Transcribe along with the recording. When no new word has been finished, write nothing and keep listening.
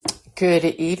Good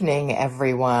evening,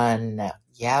 everyone.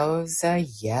 Yowza,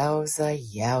 yowza,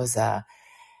 yowza.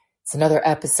 It's another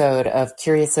episode of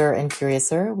Curiouser and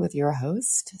Curiouser with your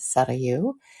host,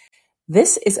 Sarayu.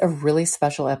 This is a really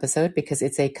special episode because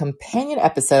it's a companion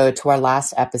episode to our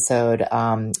last episode,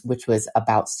 which was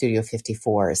about Studio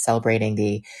 54, celebrating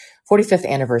the 45th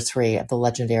anniversary of the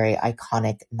legendary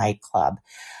iconic nightclub.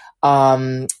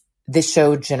 This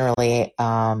show generally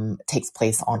takes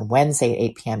place on Wednesday at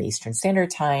 8 p.m. Eastern Standard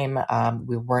Time.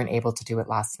 We weren't able to do it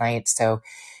last night, so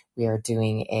we are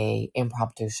doing a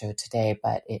impromptu show today,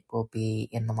 but it will be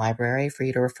in the library for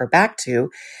you to refer back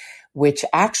to, which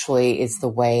actually is the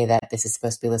way that this is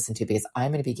supposed to be listened to, because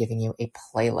I'm going to be giving you a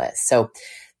playlist. So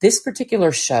this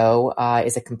particular show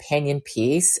is a companion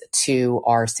piece to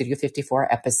our Studio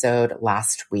 54 episode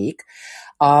last week.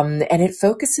 And it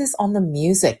focuses on the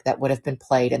music that would have been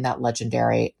played in that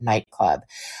legendary nightclub.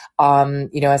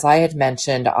 As I had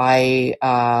mentioned, I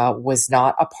was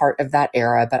not a part of that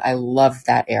era, but I loved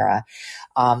that era.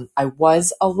 I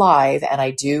was alive, and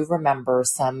I do remember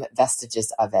some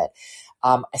vestiges of it.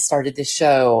 I started the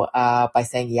show by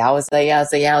saying, yowza,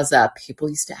 yowza, yowza. People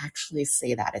used to actually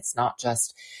say that. It's not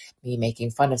just me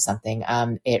making fun of something.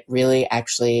 It really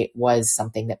actually was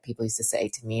something that people used to say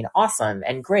to mean awesome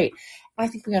and great. I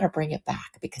think we ought to bring it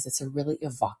back because it's a really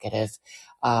evocative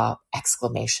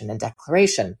exclamation and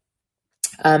declaration.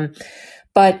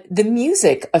 But the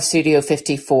music of Studio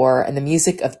 54 and the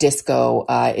music of disco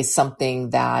is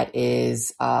something that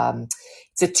is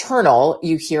it's eternal.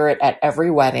 You hear it at every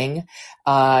wedding.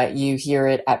 You hear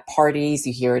it at parties.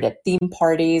 You hear it at theme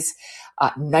parties.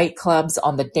 Nightclubs,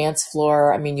 on the dance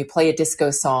floor. I mean, you play a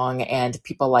disco song and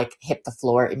people hit the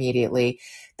floor immediately.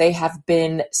 They have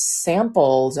been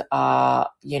sampled,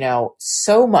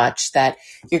 so much that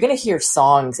you're going to hear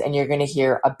songs and you're going to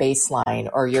hear a bass line,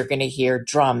 or you're going to hear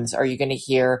drums, or you're going to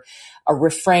hear a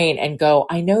refrain and go,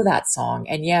 I know that song.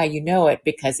 And yeah, you know it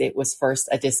because it was first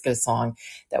a disco song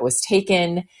that was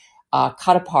taken,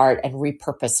 cut apart and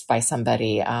repurposed by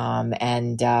somebody.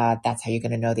 That's how you're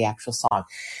going to know the actual song.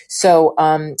 So,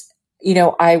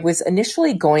 I was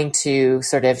initially going to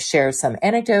sort of share some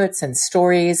anecdotes and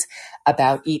stories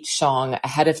about each song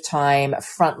ahead of time,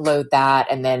 front load that,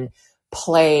 and then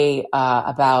play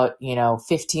about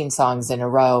 15 songs in a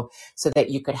row so that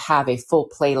you could have a full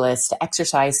playlist to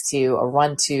exercise to or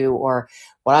run to. Or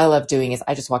what I love doing is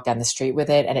I just walk down the street with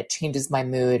it and it changes my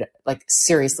mood. Like,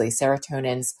 seriously,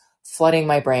 serotonin's flooding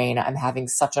my brain. I'm having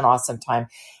such an awesome time.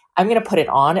 I'm going to put it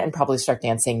on and probably start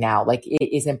dancing now. Like,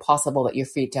 it is impossible that your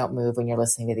feet don't move when you're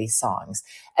listening to these songs.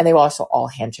 And they were also all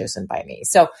hand chosen by me.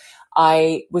 So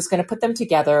I was going to put them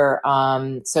together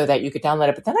so that you could download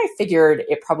it. But then I figured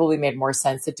it probably made more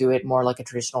sense to do it more like a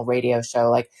traditional radio show,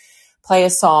 like play a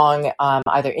song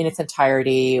either in its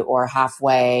entirety or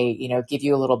halfway, give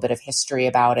you a little bit of history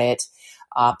about it.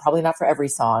 Probably not for every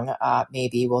song,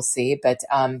 maybe, we'll see. But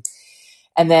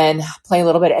and then play a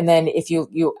little bit. And then if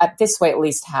you at this way at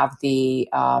least have the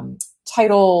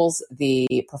titles,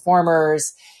 the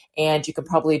performers, and you can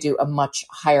probably do a much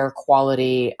higher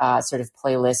quality sort of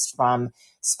playlist from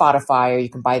Spotify, or you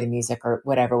can buy the music or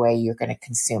whatever way you're going to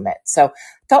consume it. So I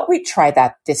thought we'd try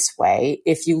that this way.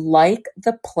 If you like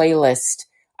the playlist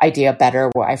idea better,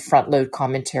 where I front load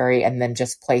commentary and then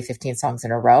just play 15 songs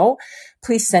in a row,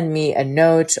 please send me a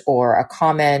note or a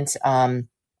comment.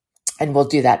 And we'll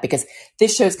do that because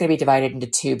this show is going to be divided into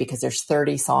two, because there's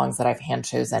 30 songs that I've hand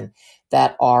chosen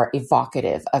that are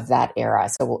evocative of that era.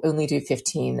 So we'll only do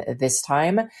 15 this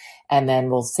time, and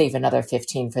then we'll save another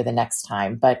 15 for the next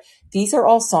time. But these are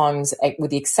all songs,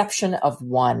 with the exception of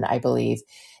one, I believe,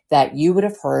 that you would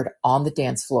have heard on the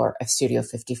dance floor of Studio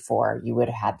 54. You would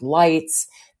have had lights,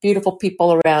 beautiful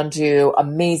people around you,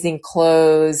 amazing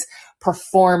clothes,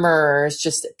 performers,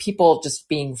 just people just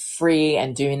being free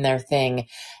and doing their thing.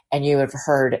 And you have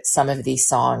heard some of these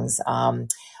songs.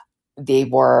 They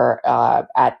were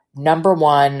at number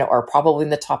one, or probably in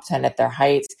the top 10 at their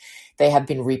height. They have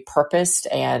been repurposed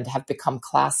and have become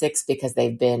classics because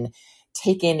they've been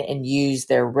taken and used,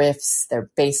 their riffs, their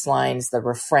bass lines, the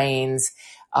refrains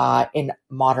in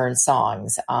modern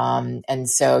songs. And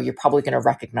so you're probably going to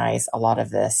recognize a lot of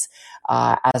this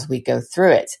as we go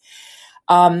through it.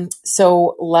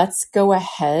 So let's go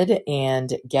ahead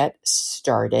and get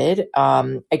started.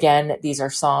 Again, these are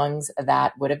songs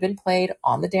that would have been played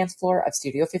on the dance floor of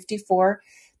Studio 54,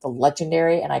 the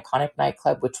legendary and iconic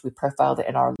nightclub, which we profiled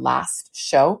in our last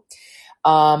show.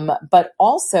 But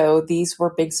also these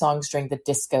were big songs during the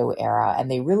disco era, and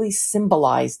they really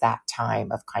symbolize that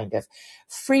time of kind of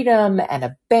freedom and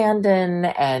abandon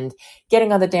and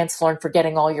getting on the dance floor and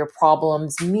forgetting all your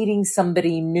problems, meeting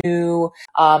somebody new,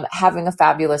 having a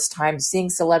fabulous time, seeing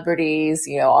celebrities,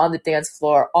 on the dance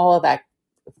floor, all of that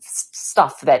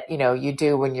stuff that, you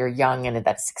do when you're young and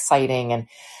that's exciting. And,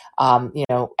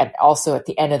 and also at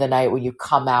the end of the night when you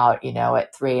come out,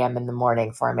 at 3 a.m. in the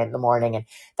morning, 4 a.m. in the morning, and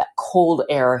that cold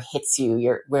air hits you,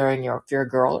 you're wearing if you're a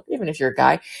girl, even if you're a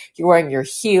guy, you're wearing your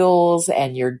heels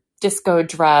and your disco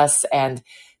dress, and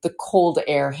the cold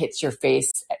air hits your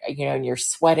face, and you're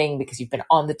sweating because you've been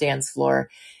on the dance floor.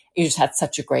 You just had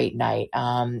such a great night.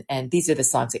 And these are the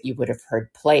songs that you would have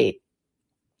heard played.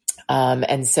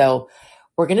 And so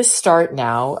we're going to start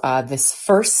now. This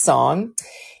first song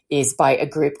is by a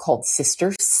group called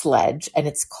Sister Sledge, and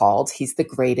it's called He's the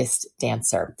Greatest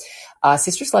Dancer.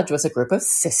 Sister Sledge was a group of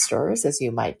sisters, as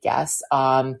you might guess,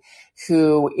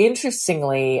 who,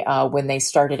 interestingly, when they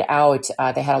started out,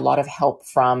 they had a lot of help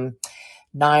from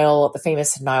the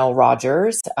famous Nile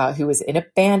Rodgers, who was in a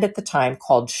band at the time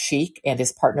called Chic, and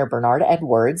his partner Bernard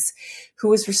Edwards, who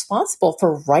was responsible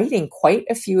for writing quite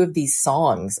a few of these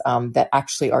songs that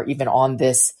actually are even on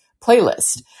this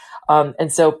playlist.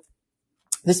 And so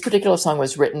this particular song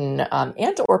was written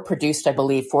and or produced, I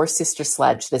believe, for Sister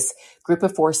Sledge, this group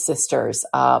of 4 sisters,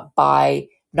 by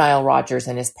Nile Rodgers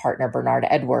and his partner Bernard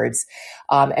Edwards.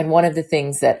 And one of the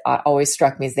things that always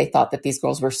struck me is they thought that these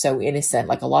girls were so innocent.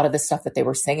 Like a lot of the stuff that they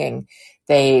were singing,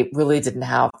 they really didn't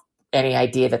have any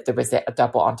idea that there was a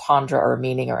double entendre or a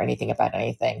meaning or anything about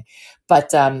anything.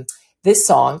 But this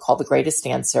song called The Greatest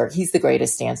Dancer, He's the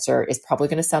Greatest Dancer, is probably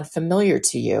going to sound familiar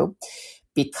to you,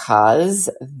 because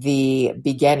the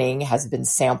beginning has been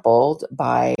sampled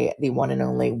by the one and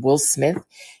only Will Smith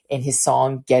in his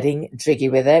song Getting Jiggy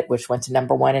With It, which went to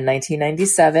number 1 in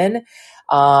 1997.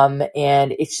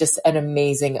 And it's just an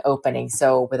amazing opening.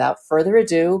 So without further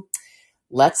ado,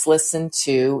 let's listen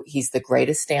to He's the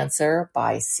Greatest Dancer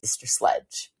by Sister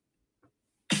Sledge.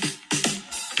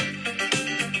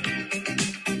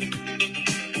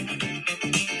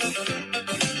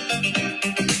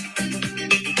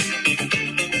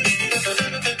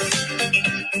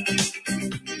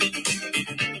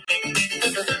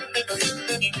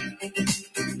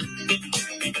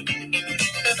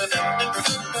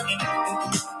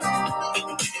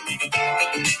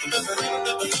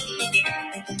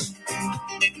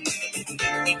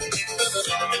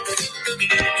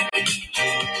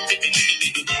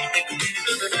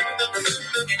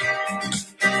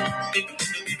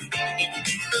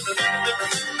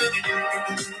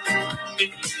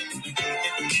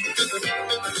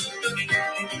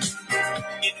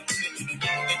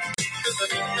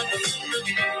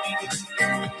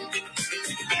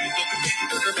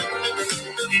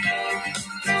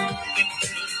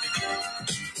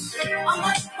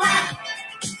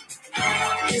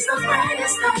 He's the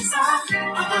greatest dancer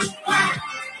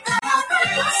that I've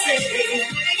ever seen.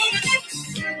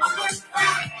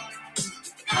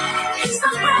 He's the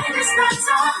greatest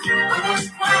dancer.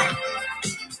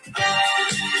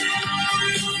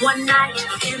 One night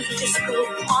in the disco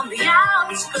on the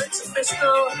outskirts of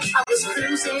Frisco, I was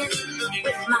cruising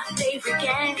with my favorite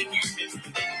gang.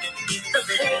 The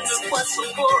place was so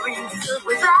boring, filled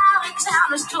with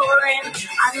out-of-towners touring.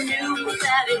 I knew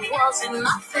that it wasn't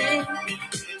my thing.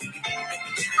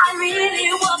 I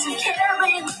really wasn't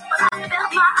caring, but I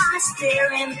felt my eyes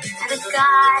staring at a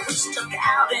guy who stuck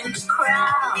out in the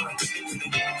crowd.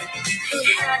 He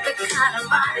had the kind of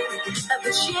body that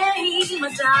would shame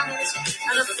Madonna's,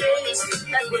 and a face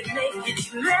that would make any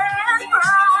man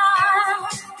proud.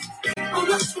 Oh,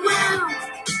 look, wow,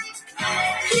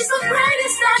 he's the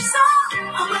greatest dancer.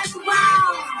 Oh, look, wow,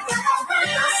 that I've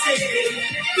ever seen.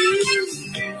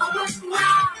 Oh, look,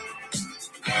 wow,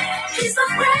 he's the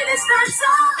greatest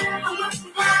dancer. Oh, look,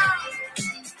 wow.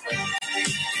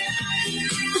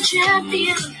 The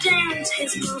champion of dance,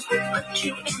 his moves will put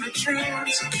you in a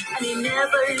trance, and he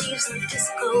never leaves the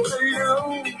disco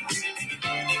alone.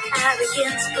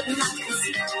 Arrogance but not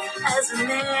conceit, as a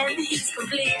man he's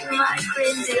complete. My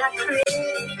crazy, I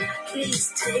crave,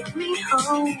 please take me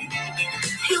home.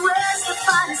 He wears the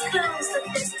finest clothes, the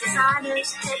best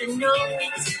designers, head and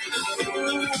nose.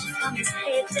 Ooh, from his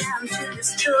head down to his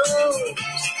toes.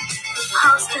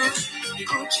 Halston,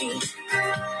 Gucci,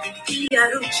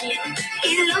 Fiorucci.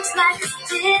 He looks like a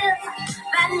stiff.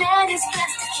 That man is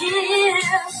best to kill.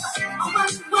 Oh,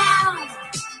 but wow,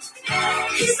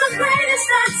 he's the greatest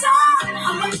dancer.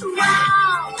 Oh, but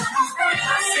wow,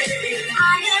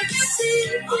 I have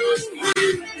seen.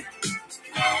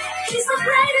 He's the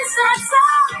greatest dancer.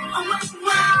 Oh, but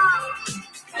wow.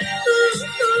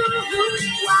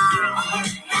 Wow.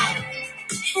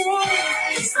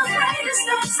 He's the greatest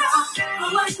that's all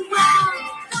around.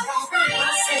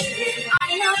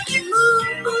 I love you.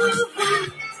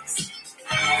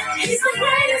 He's the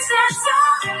greatest that's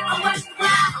all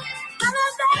around. I've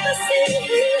ever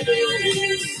seen.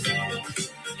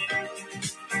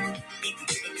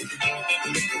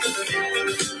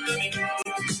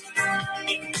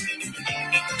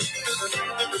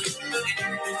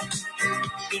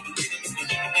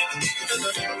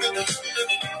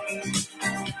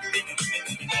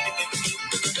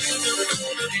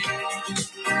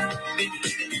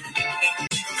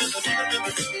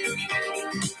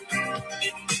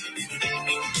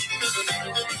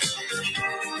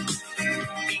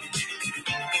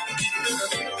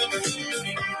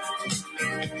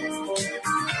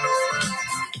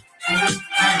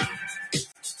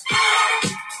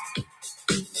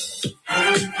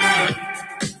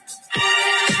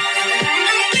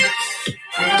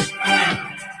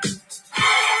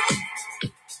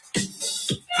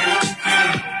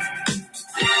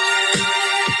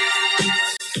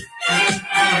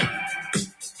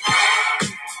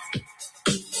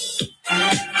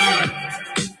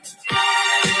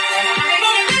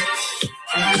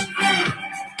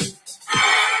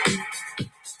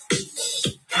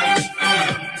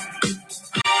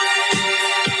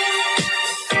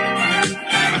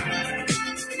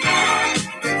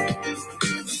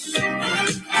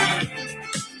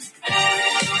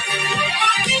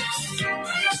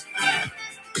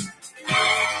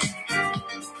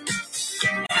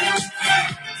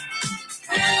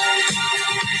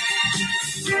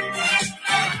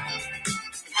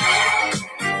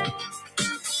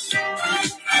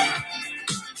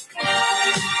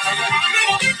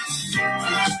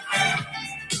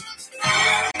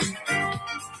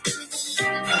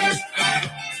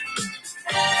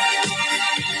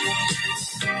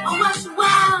 Oh,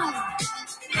 wow.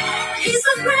 He's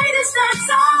the greatest that's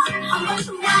all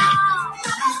around.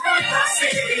 I've ever seen.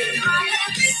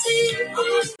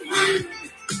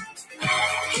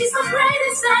 He's the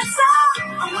greatest that's all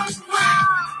around.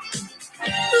 Wow.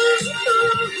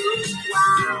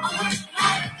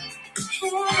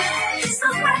 He's the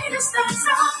greatest that's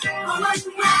all around.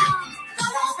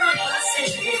 I've ever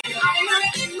seen. I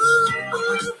love you.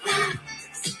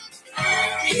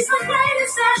 He's the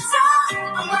greatest that's all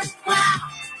around.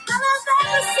 I've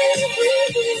ever seen.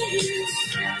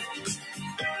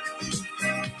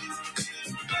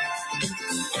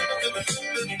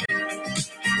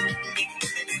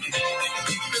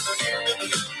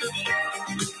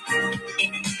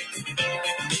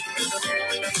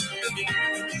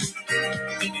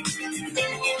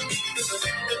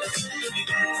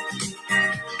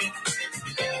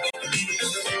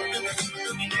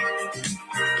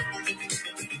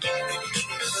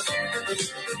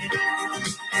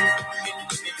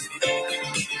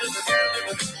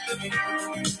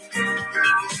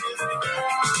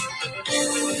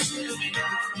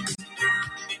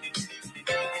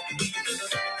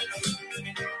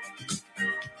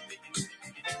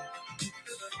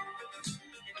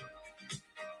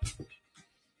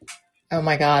 Oh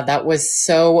my God, that was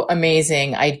so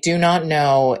amazing. I do not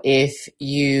know if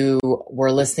you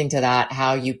were listening to that,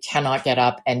 how you cannot get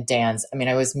up and dance. I mean,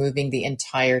 I was moving the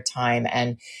entire time,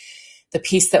 and the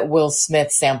piece that Will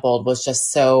Smith sampled was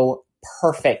just so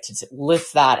perfect to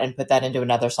lift that and put that into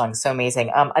another song. So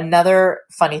amazing. Another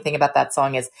funny thing about that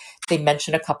song is they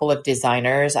mention a couple of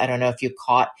designers. I don't know if you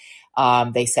caught. I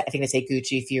think they say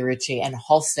Gucci, Fiorucci, and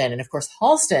Halston. And of course,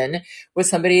 Halston was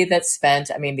somebody that spent,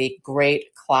 the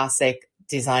great classic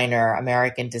designer,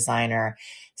 American designer,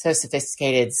 so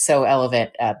sophisticated, so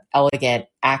elegant,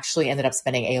 actually ended up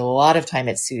spending a lot of time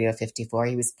at Studio 54.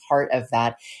 He was part of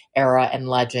that era and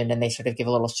legend, and they sort of give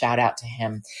a little shout out to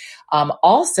him.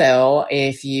 Also,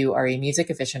 if you are a music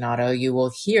aficionado, you will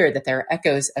hear that there are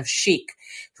echoes of Chic,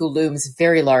 who looms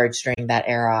very large during that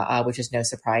era, which is no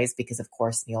surprise because, of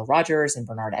course, Neil Rogers and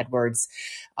Bernard Edwards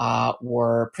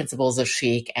were principals of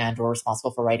Chic and were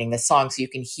responsible for writing this song. So you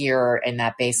can hear in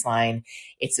that bass line,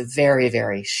 it's very,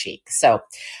 very Chic. So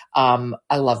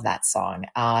I love that song.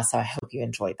 So I hope you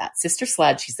enjoyed that. Sister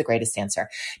Sledge, she's the greatest dancer.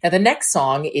 Now, the next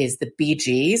song is the Bee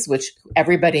Gees, which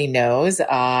everybody knows,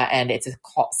 and it's a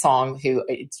song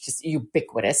it's just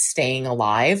ubiquitous, Staying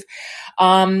Alive.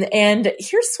 And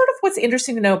here's sort of what's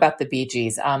interesting to know about the Bee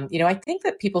Gees. I think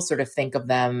that people sort of think of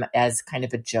them as kind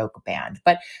of a joke band,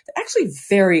 but they're actually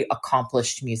very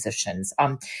accomplished musicians.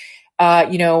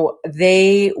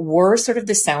 they were sort of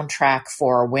the soundtrack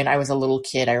for when I was a little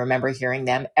kid. I remember hearing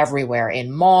them everywhere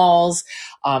in malls,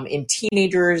 in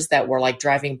teenagers that were like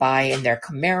driving by in their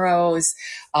Camaros.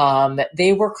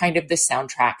 They were kind of the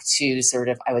soundtrack to sort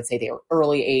of, I would say, the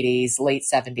early 80s, late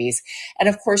 70s. And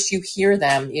of course, you hear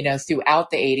them, throughout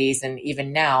the 80s, and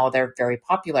even now they're very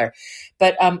popular.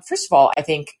 But first of all, I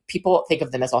think people think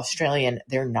of them as Australian.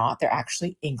 They're not. They're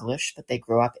actually English, but they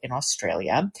grew up in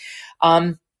Australia.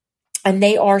 And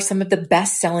they are some of the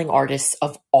best-selling artists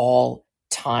of all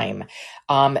time.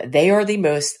 They are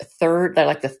they're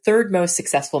like the third most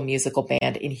successful musical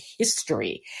band in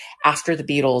history after the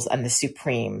Beatles and the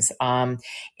Supremes.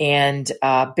 And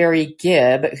Barry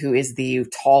Gibb, who is the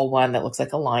tall one that looks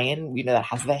like a lion, that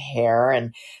has the hair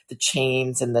and the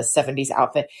chains and the 70s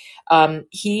outfit,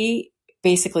 he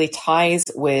basically ties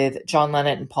with John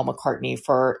Lennon and Paul McCartney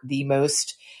for the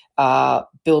most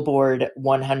Billboard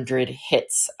 100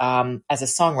 hits as a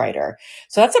songwriter.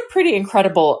 So that's a pretty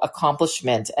incredible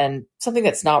accomplishment and something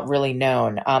that's not really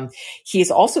known. He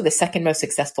is also the second most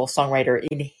successful songwriter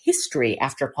in history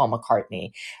after Paul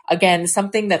McCartney. Again,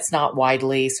 something that's not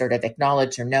widely sort of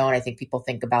acknowledged or known. I think people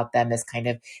think about them as kind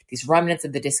of these remnants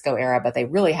of the disco era, but they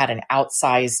really had an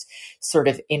outsized sort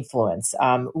of influence.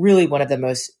 Really one of the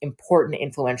most important,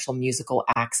 influential musical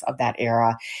acts of that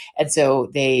era. And so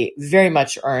they very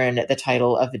much earn the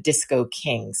title of the Disco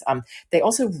Kings. They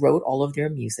also wrote all of their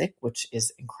music, which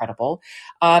is incredible.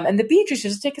 And the Bee Gees,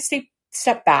 just take a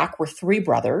step back, were three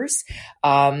brothers.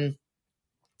 And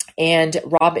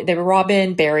they were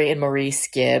Robin, Barry, and Maurice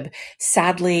Gibb.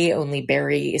 Sadly, only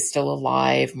Barry is still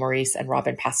alive. Maurice and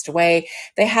Robin passed away.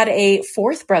 They had a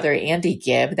fourth brother, Andy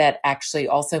Gibb, that actually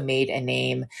also made a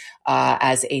name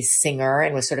as a singer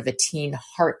and was sort of a teen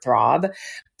heartthrob.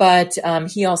 But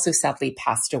he also sadly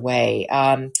passed away.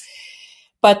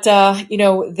 But they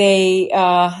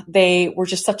were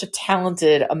just such a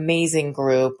talented, amazing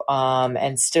group,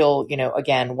 and still,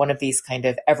 again, one of these kind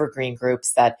of evergreen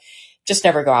groups that just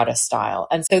never go out of style.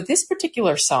 And so this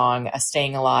particular song,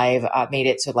 Staying Alive, made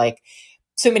it to like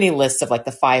so many lists of like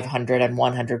the 500 and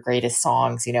 100 greatest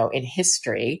songs, in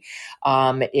history.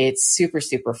 It's super,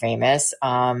 super famous.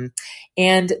 And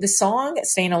the song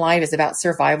Staying Alive is about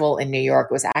survival in New York.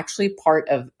 It was actually part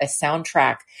of a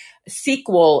soundtrack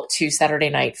sequel to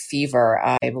Saturday Night Fever,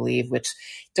 I believe, which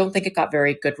don't think it got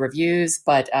very good reviews,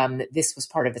 but this was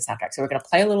part of the soundtrack. So we're going to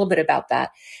play a little bit about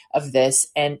of this.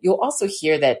 And you'll also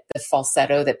hear that the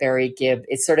falsetto that Barry Gibb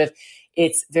is sort of,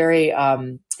 it's very,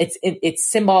 it's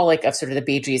symbolic of sort of the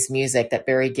Bee Gees music that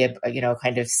Barry Gibb,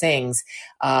 kind of sings,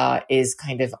 is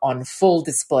kind of on full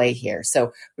display here.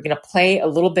 So we're going to play a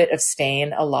little bit of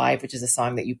Staying Alive, which is a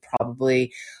song that you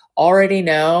probably already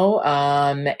know.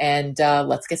 And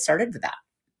let's get started with that.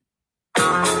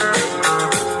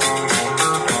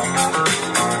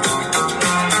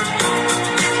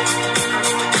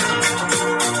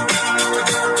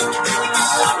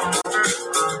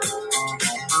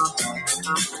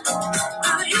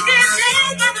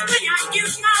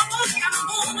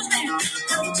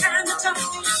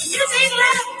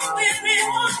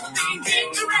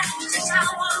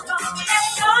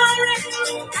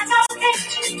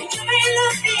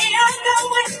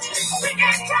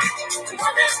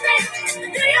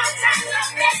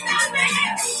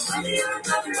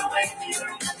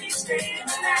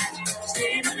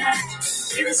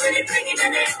 City breaking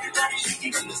and everybody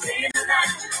shaking and staying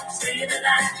alive, staying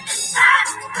alive.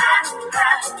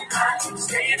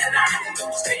 Staying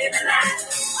alive, staying alive.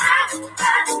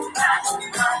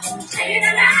 Staying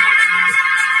alive.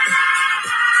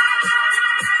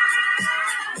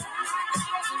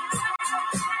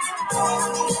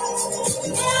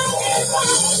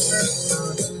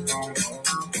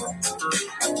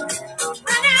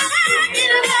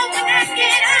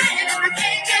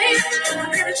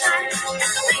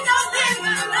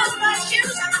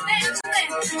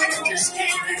 Just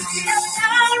can't it's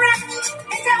alright,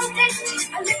 it's okay.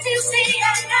 I live to see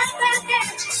another day.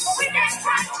 But we can't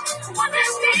try to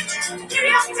understand. Give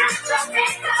your time to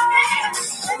make the man.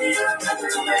 Maybe you're another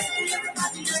away.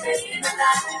 Everybody staying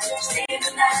alive, staying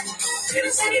alive. Feel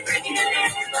the city breaking and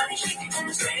everybody shaking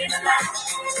and staying alive,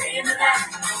 staying alive.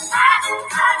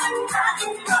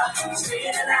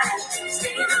 Staying alive,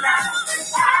 staying alive.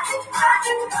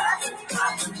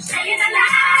 Staying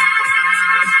alive.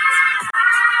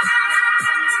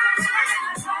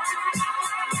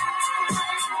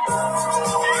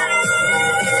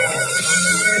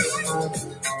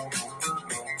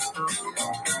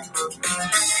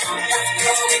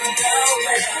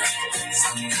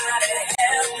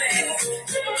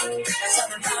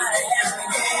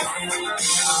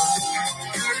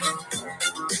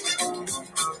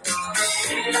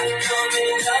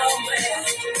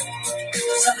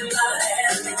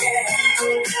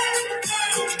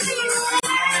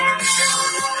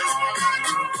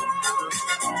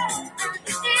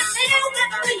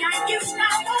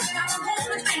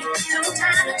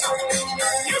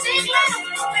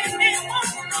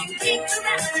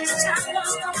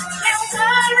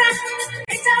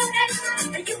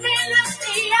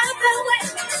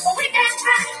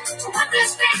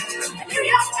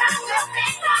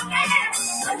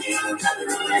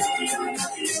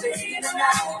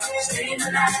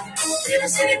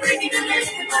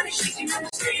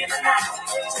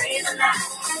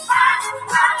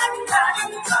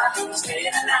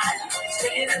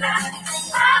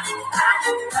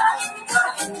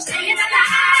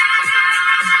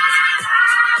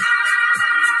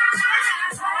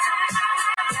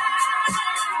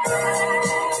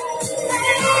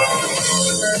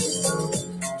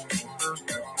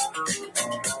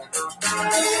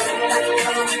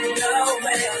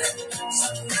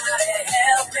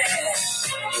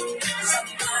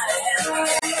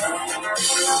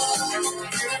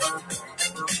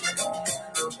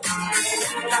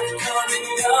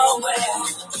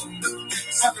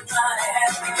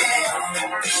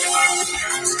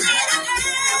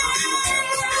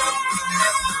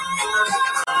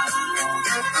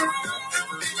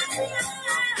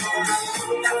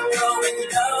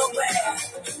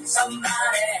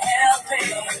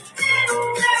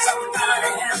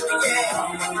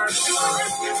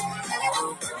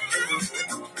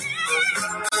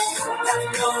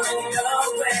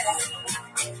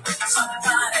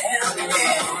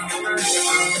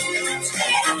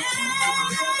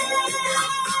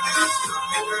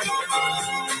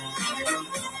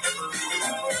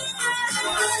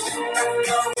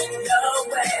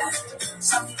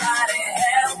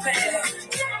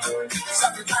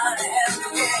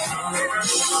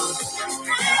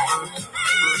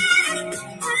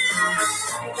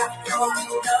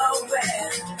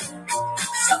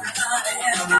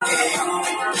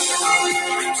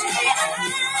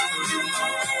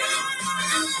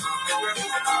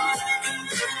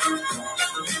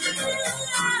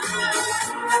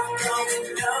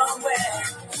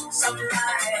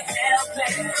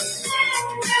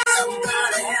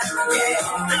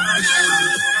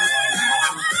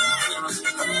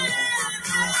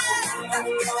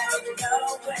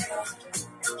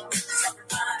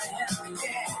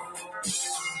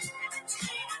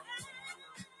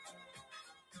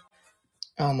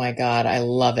 Oh my God, I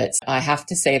love it. I have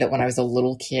to say that when I was a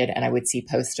little kid and I would see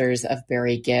posters of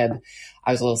Barry Gibb,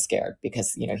 I was a little scared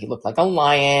because, he looked like a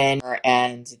lion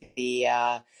and the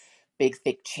big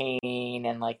thick chain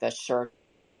and like the shirt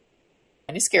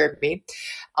kind of scared me.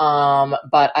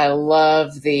 But I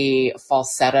love the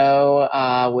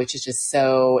falsetto, which is just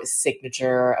so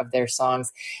signature of their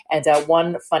songs. And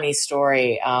one funny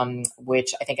story,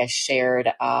 which I think I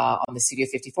shared on the Studio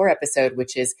 54 episode,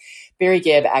 which is Barry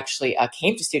Gibb actually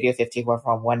came to Studio 54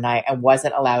 from one night and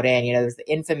wasn't allowed in. There's the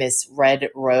infamous red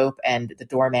rope and the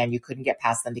doorman. You couldn't get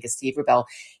past them because Steve Rubell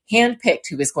handpicked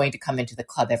who was going to come into the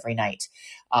club every night.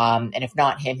 And if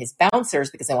not him, his bouncers,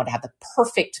 because they wanted to have the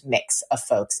perfect mix of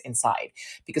folks inside.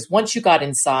 Because once you got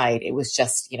inside, it was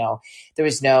just, there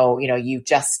was no, you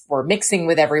just were mixing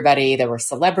with everybody. There were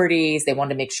celebrities. They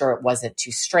wanted to make sure it wasn't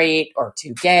too straight or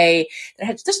too gay. It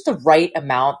had just the right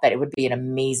amount that it would be an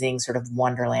amazing sort of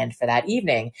wonderland for that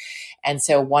evening. And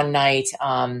so one night,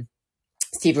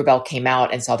 Steve Rubell came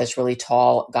out and saw this really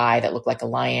tall guy that looked like a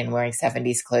lion wearing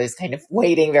 70s clothes, kind of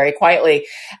waiting very quietly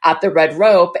at the red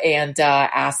rope, and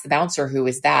asked the bouncer, who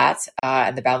is that?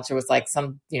 And the bouncer was like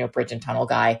some, bridge and tunnel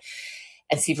guy.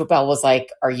 And Steve Rubell was like,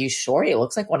 "Are you sure? He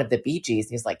looks like one of the Bee Gees."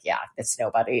 And he's like, "Yeah, it's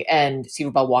nobody." And Steve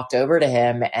Rubell walked over to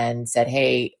him and said,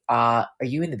 "Hey, are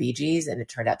you in the Bee Gees?" And it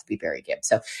turned out to be Barry Gibb.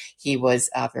 So he was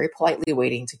very politely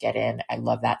waiting to get in. I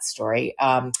love that story.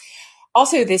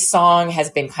 Also, this song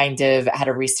has been kind of had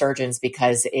a resurgence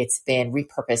because it's been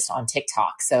repurposed on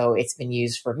TikTok. So it's been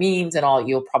used for memes and all.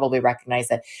 You'll probably recognize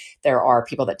that there are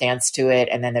people that dance to it.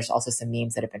 And then there's also some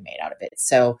memes that have been made out of it.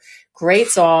 So great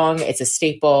song. It's a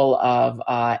staple of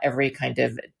every kind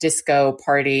of disco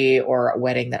party or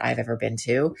wedding that I've ever been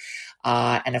to.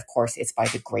 And of course, it's by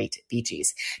the great Bee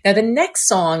Gees. Now, the next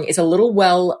song is a little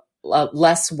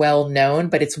less well known,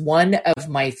 but it's one of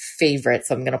my favorites.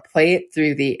 So I'm going to play it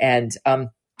through the end.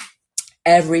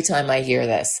 Every time I hear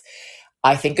this,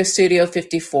 I think of Studio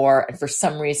 54, and for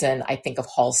some reason, I think of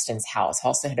Halston's house.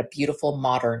 Halston had a beautiful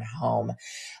modern home.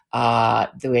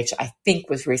 which I think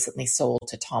was recently sold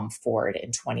to Tom Ford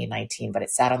in 2019, but it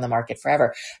sat on the market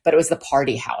forever. But it was the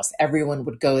party house. Everyone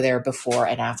would go there before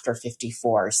and after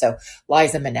 54. So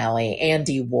Liza Minnelli,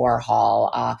 Andy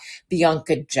Warhol,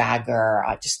 Bianca Jagger,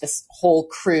 just this whole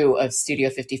crew of Studio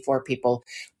 54 people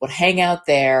would hang out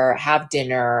there, have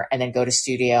dinner, and then go to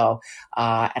studio.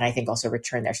 And I think also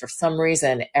return there. So for some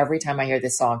reason, every time I hear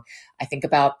this song, I think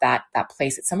about that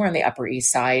place. It's somewhere on the Upper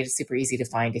East Side, super easy to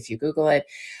find if you Google it.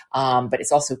 But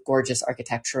it's also gorgeous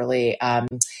architecturally,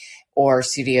 or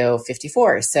Studio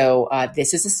 54. So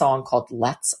this is a song called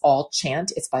Let's All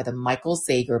Chant. It's by the Michael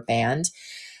Zager Band.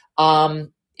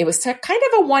 It was kind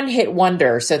of a one-hit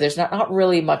wonder, so there's not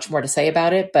really much more to say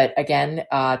about it. But again,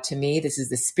 to me, this is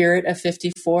the spirit of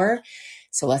 54.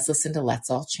 So let's listen to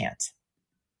Let's All Chant.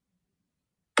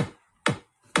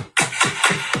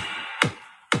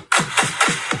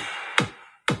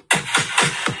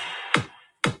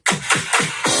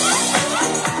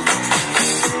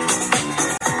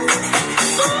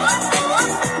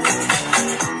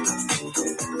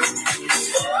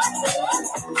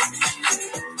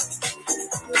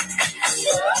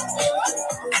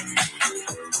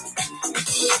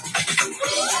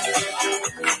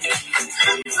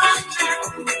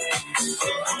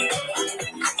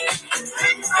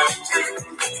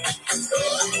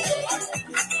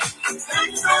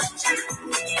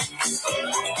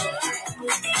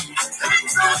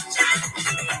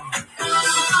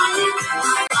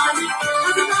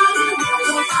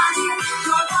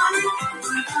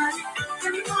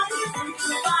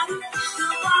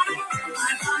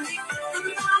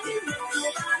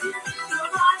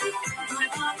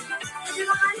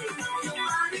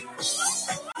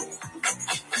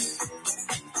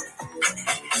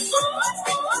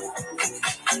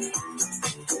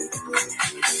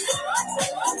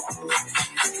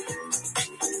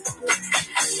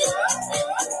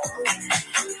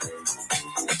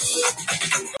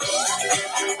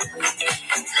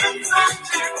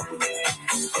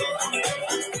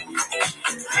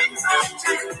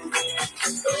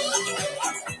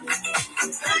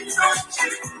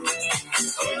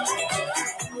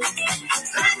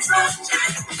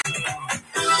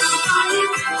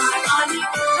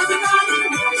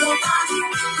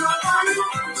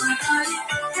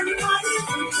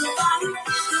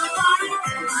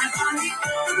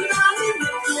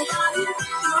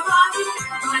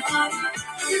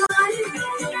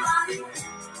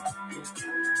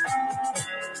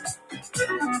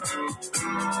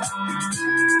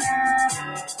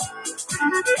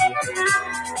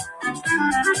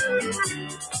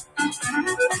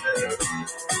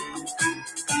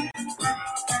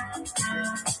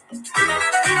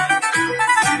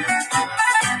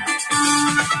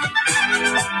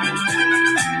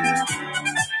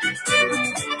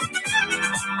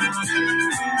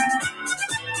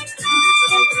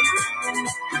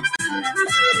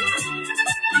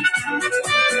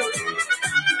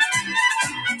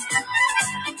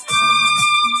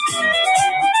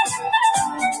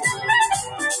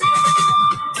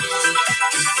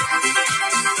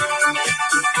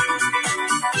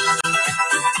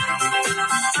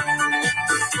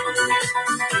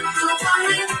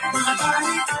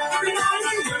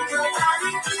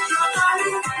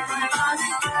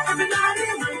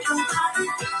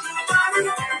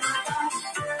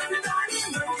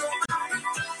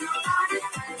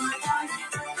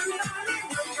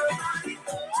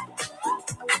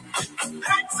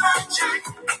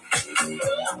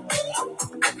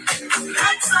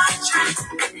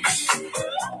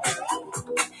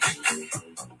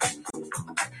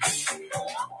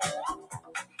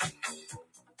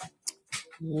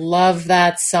 Love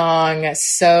that song.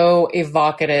 So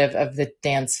evocative of the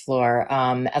dance floor.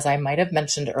 As I might have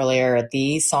mentioned earlier,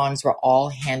 these songs were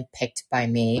all handpicked by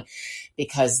me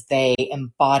because they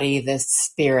embody the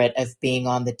spirit of being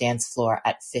on the dance floor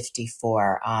at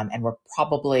 54. And were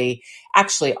probably,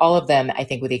 actually all of them, I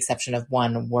think with the exception of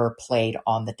one, were played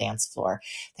on the dance floor.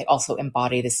 They also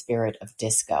embody the spirit of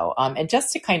disco. And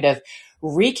just to kind of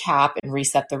recap and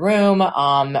reset the room,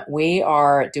 we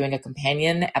are doing a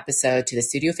companion episode to the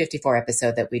Studio 54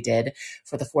 episode that we did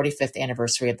for the 45th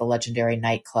anniversary of the legendary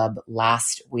nightclub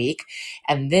last week.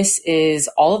 And this is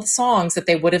all of the songs that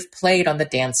they would have played on the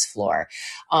dance floor.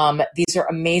 These are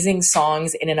amazing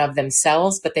songs in and of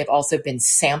themselves, but they've also been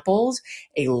sampled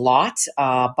a lot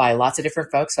by lots of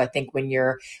different folks. So I think when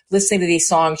you're listening to these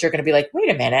songs, you're going to be like,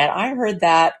 wait a minute, I heard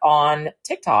that on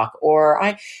TikTok, or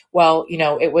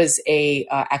it was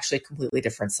actually a completely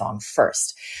different song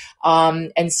first.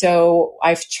 And so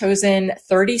I've chosen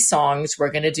 30 songs.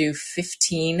 We're going to do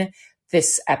 15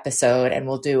 this episode, and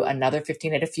we'll do another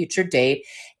 15 at a future date.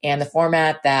 And the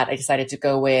format that I decided to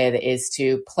go with is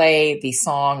to play the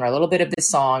song or a little bit of the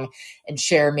song and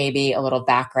share maybe a little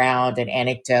background and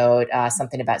anecdote,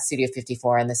 something about Studio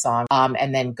 54 and the song,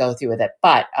 and then go through with it.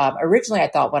 But originally I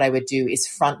thought what I would do is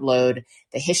front load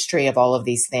the history of all of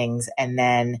these things and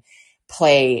then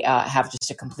have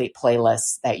just a complete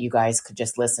playlist that you guys could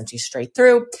just listen to straight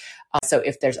through. So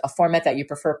if there's a format that you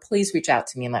prefer, please reach out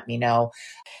to me and let me know.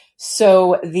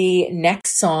 So the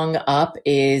next song up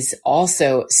is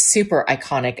also super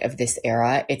iconic of this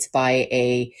era. It's by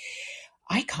a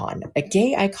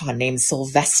gay icon named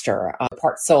Sylvester,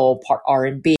 part soul, part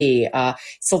R&B.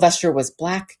 Sylvester was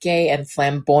black, gay, and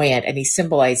flamboyant, and he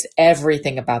symbolized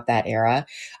everything about that era.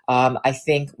 I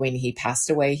think when he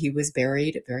passed away, he was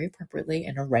buried very appropriately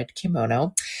in a red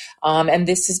kimono. And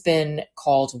this has been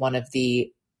called one of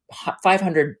the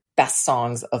 500 best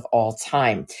songs of all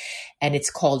time. And it's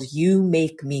called You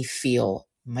Make Me Feel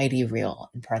Mighty Real,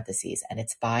 in parentheses, and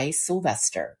it's by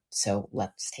Sylvester. So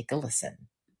let's take a listen.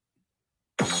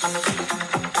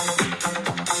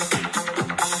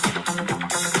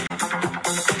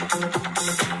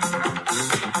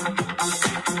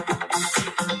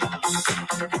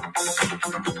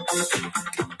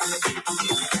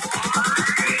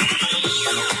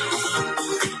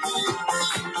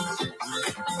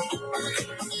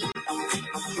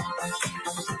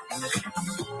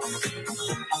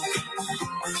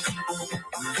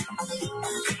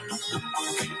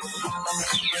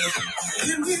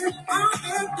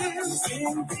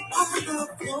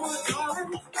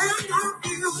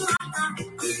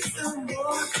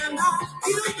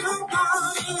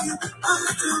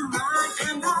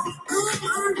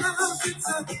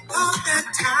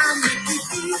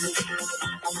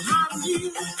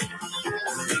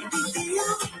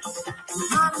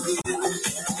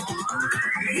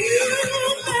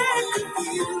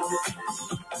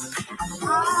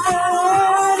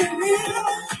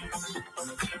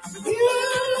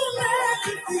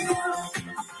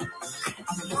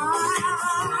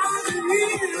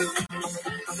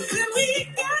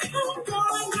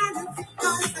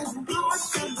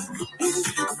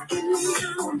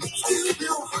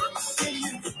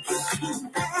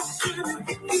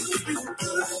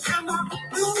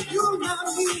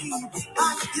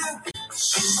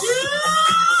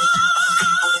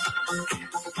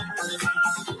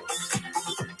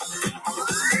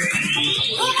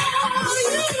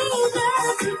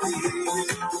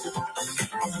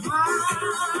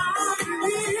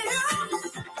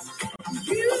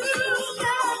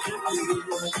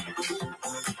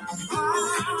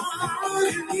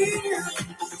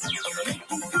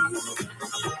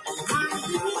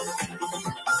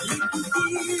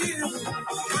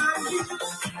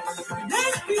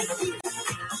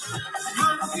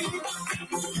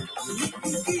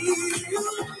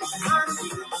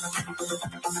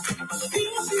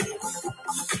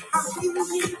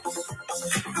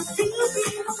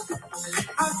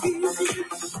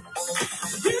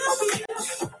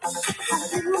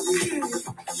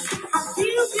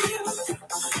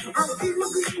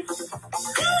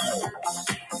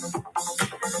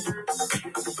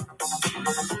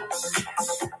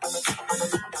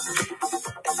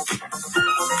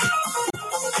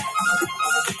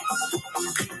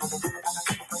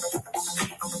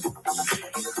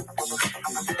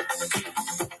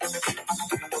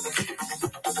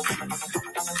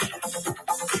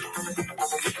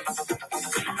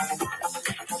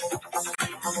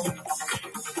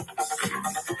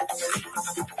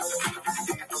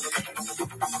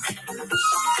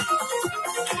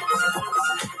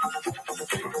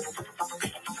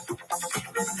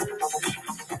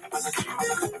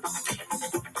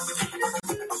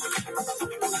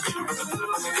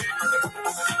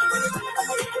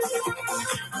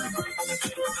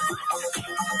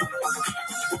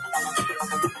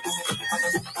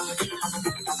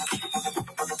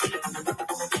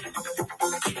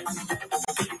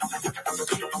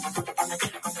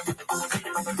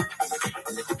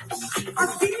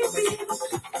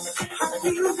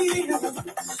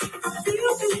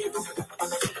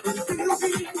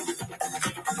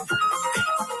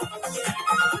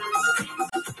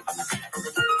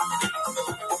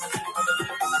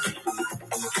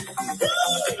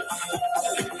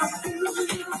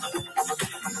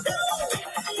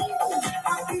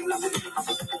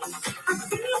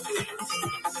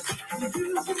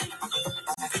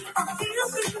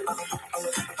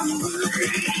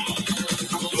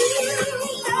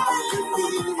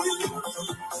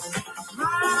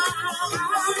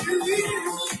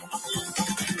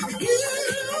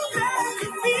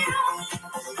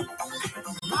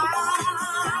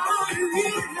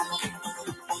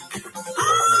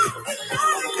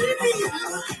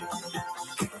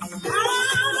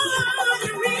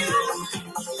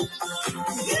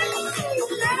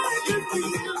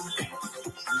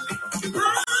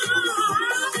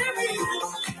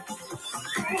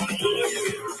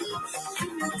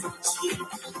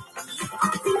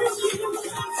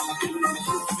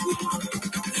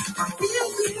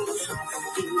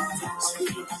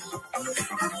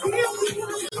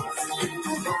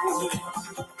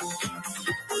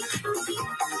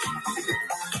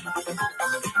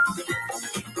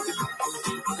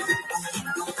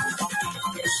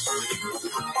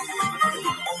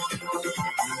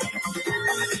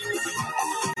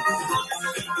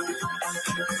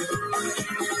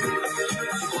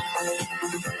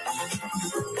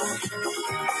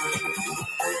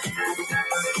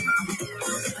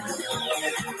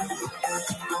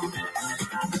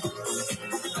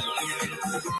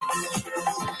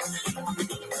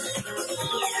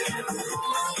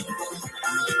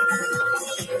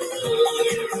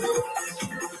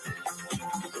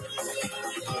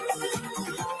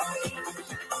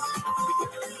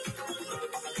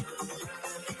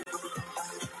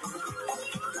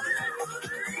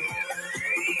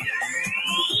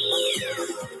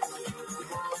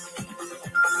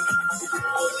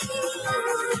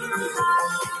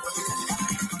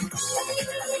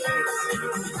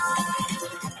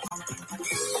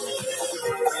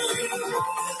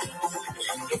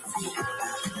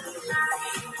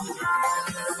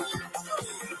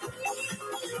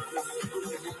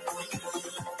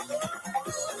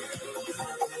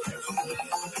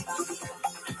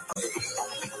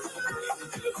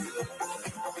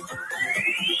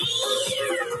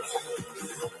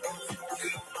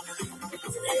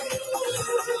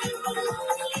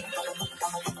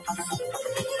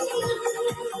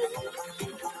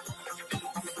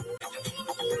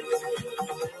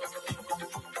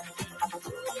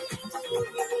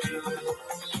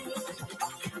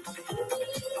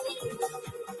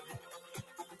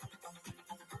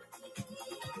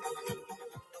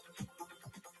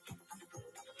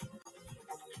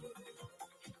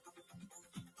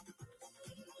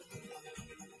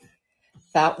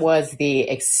 That was the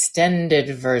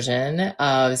extended version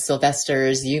of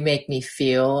Sylvester's You Make Me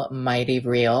Feel Mighty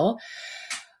Real.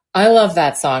 I love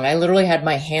that song. I literally had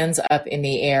my hands up in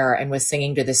the air and was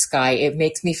singing to the sky. It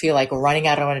makes me feel like running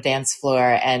out on a dance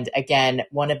floor. And again,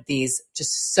 one of these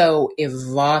just so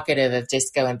evocative of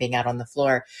disco and being out on the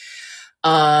floor.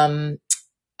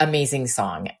 Amazing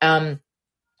song. And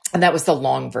that was the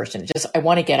long version. Just, I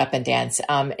want to get up and dance.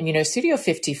 And Studio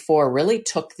 54 really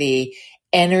took the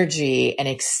energy and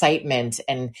excitement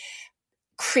and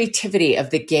creativity of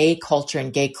the gay culture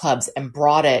and gay clubs and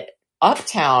brought it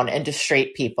uptown and to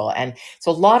straight people. And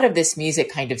so a lot of this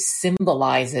music kind of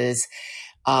symbolizes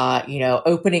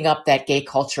opening up that gay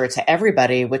culture to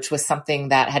everybody, which was something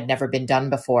that had never been done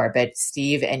before. But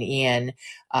Steve and Ian,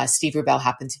 Steve Rubell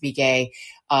happened to be gay,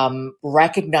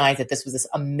 recognized that this was this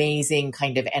amazing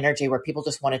kind of energy where people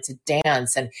just wanted to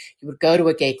dance. And you would go to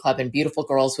a gay club and beautiful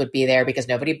girls would be there because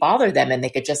nobody bothered them and they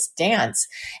could just dance.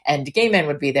 And gay men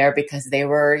would be there because they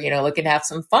were, looking to have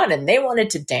some fun and they wanted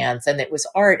to dance. And it was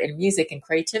art and music and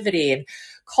creativity and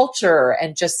culture.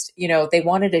 And just, they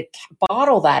wanted to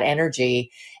bottle that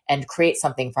energy and create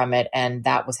something from it. And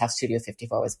that was how Studio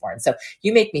 54 was born. So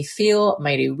You Make Me Feel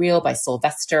Mighty Real by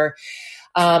Sylvester.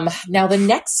 Now the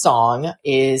next song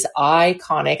is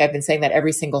iconic. I've been saying that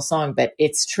every single song, but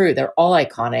it's true. They're all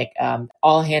iconic,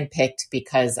 all handpicked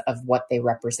because of what they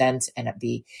represent and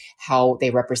how they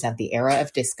represent the era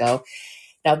of disco.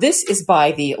 Now this is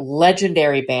by the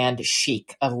legendary band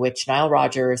Chic, of which Nile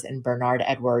Rodgers and Bernard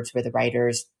Edwards were the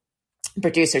writers,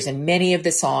 producers, and many of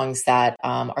the songs that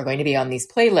are going to be on these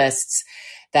playlists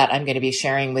that I'm going to be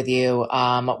sharing with you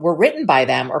were written by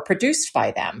them or produced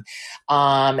by them.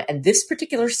 And this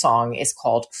particular song is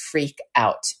called Freak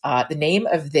Out. The name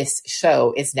of this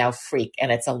show is now Freak,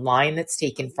 and it's a line that's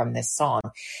taken from this song.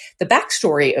 The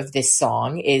backstory of this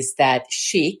song is that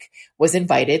Chic was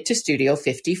invited to Studio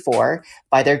 54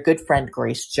 by their good friend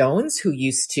Grace Jones, who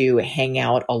used to hang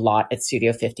out a lot at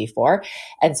Studio 54.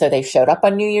 And so they showed up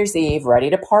on New Year's Eve ready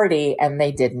to party, and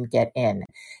they didn't get in.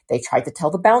 They tried to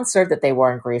tell the bouncer that they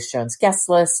were on Grace Jones' guest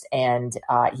list, and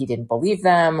he didn't believe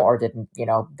them or didn't,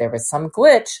 there was some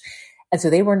glitch. And so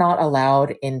they were not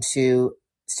allowed into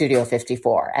Studio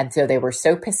 54. And so they were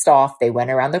so pissed off. They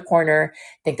went around the corner, I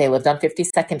think they lived on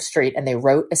 52nd Street, and they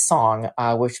wrote a song,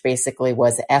 which basically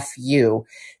was F you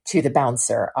to the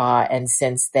bouncer. And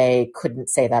since they couldn't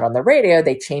say that on the radio,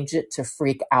 they changed it to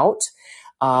Freak Out.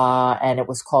 And it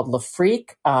was called Le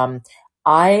Freak.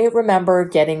 I remember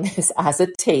getting this as a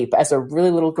tape as a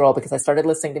really little girl because I started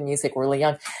listening to music really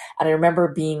young. And I remember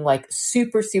being like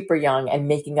super, super young and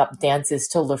making up dances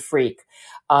to Le Freak,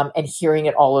 and hearing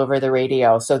it all over the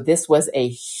radio. So this was a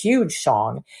huge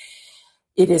song.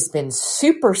 It has been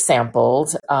super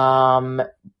sampled from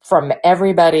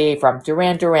everybody, from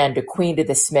Duran Duran to Queen to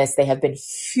the Smiths. They have been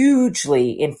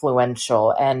hugely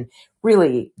influential and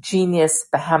really genius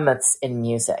behemoths in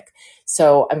music.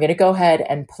 So I'm going to go ahead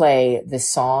and play the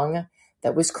song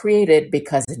that was created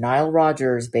because Nile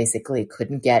Rodgers basically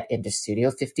couldn't get into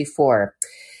Studio 54.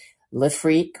 Le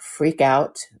Freak, Freak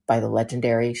Out by the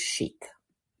legendary Chic.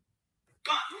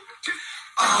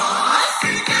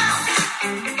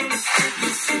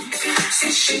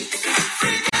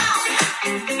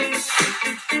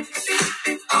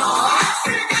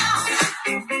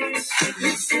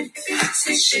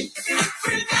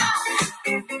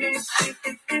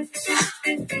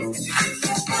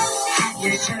 You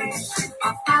heard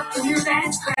about the new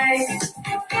dance craze?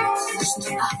 Listen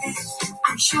to us,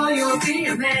 I'm sure you'll be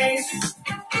amazed.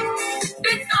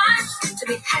 Big fun to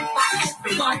be had by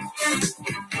everyone.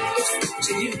 It's up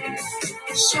to you,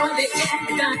 surely can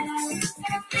be done.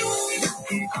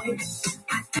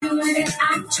 I'm doing it,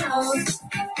 I'm chose.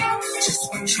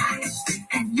 Just one try,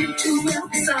 and you too will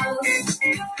be sold.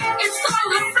 It's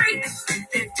all a freak,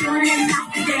 they're doing it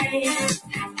night and day.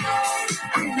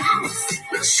 And now,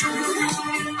 we'll show you the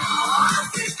way. Oh,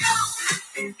 freak out.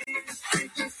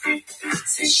 The freak,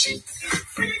 say Chic,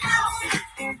 freak out.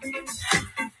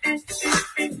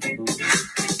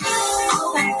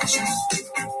 All that pressure,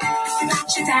 got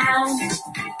you down.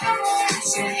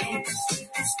 As your head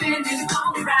spinning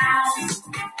all around.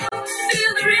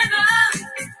 Feel the rhythm,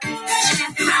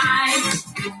 chant the rhyme.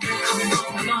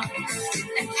 Come on,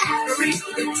 and have a real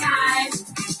good time.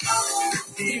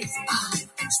 Days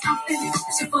of stomping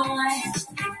as a boy.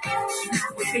 Now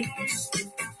we're free.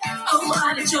 Oh,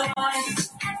 what a joy.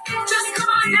 Just come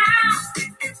on now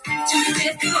to the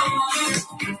bit floor.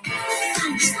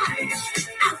 Time to start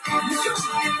out on the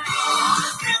floor.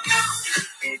 Oh, freak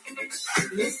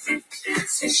out. Listen,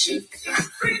 say Chic,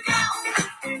 freak out.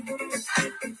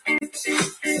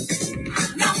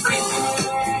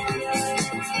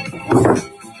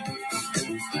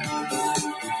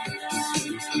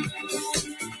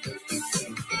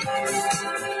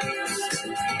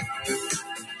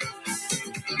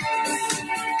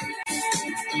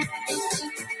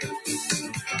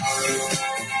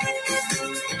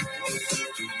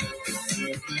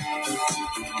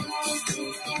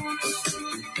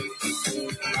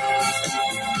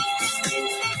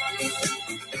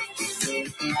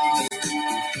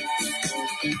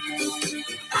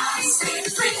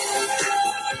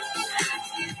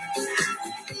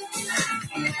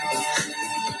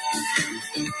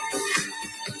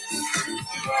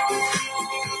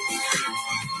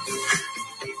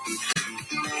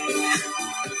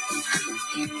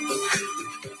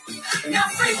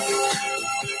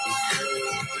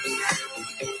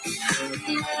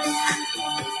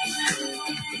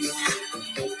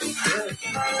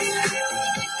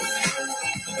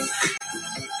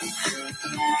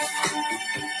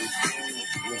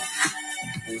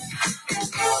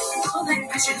 All that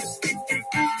pressure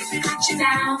got you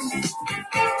down.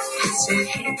 As your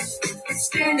head is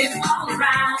spinning all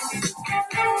around.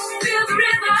 Feel the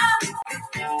rhythm,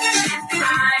 chant the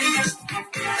rhyme.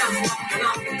 Come on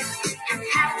along and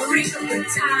have a real good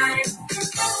time.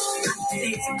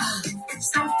 It's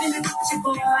something about your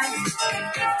boy.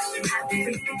 Have a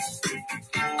freak.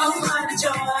 Oh, what a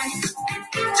joy.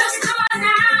 Just come on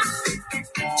now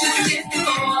to the rhythm,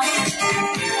 boy.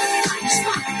 Find your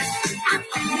spot and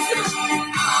on the floor.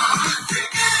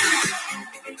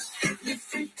 You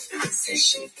freak,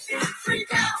 session,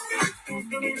 freak out.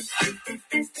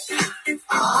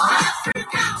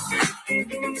 Freak out.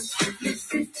 You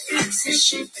freak,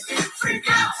 session, freak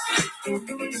out. Freak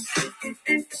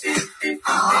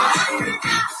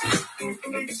out.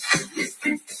 You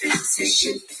freak,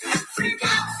 session, freak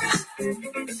out.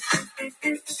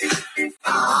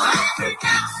 Freak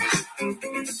out.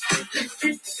 You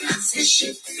freak,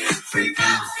 session, freak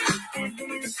out.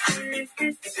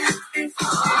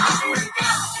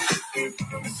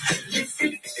 You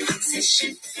freak,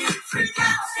 session, freak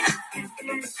out.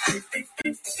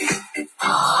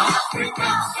 Freak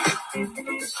out.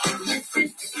 You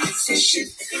freak, session,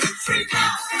 freak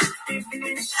out.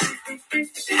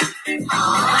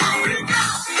 Freak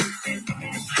out.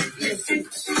 You freak,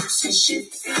 session,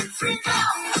 freak out.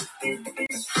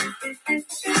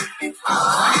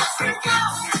 Freak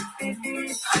out.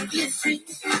 You freak,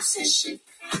 session,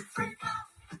 freak out.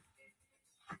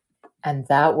 And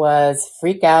that was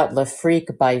Freak Out Le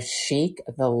Freak by Chic,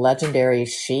 the legendary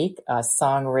Chic, a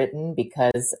song written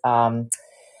because Nile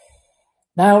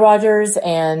Rodgers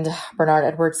and Bernard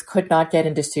Edwards could not get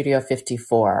into Studio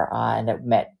 54, and it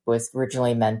was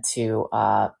originally meant to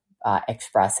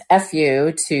express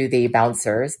FU to the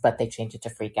bouncers, but they changed it to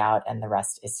Freak Out, and the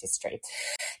rest is history.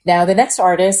 Now, the next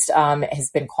artist has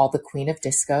been called the Queen of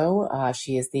Disco.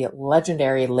 She is the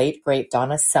legendary late, great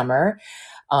Donna Summer.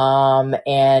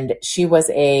 And she was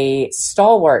a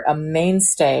stalwart, a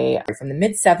mainstay from the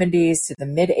mid-70s to the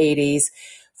mid-80s,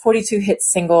 42 hit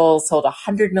singles, sold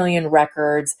 100 million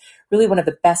records, really one of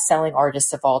the best-selling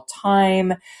artists of all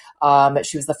time.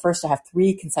 She was the first to have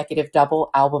 3 consecutive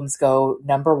double albums go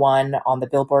number 1 on the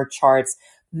Billboard charts.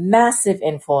 Massive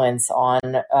influence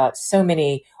on so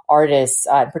many artists,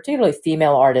 particularly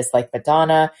female artists like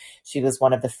Madonna. She was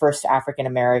one of the first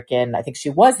African-American, I think she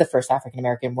was the first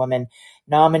African-American woman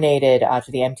nominated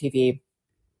to the MTV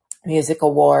Music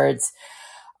Awards.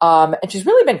 And she's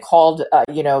really been called,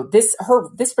 this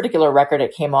particular record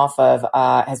it came off of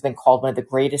has been called one of the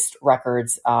greatest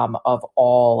records of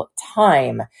all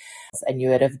time. And you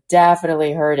would have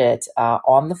definitely heard it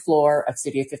on the floor of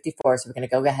Studio 54. So we're going to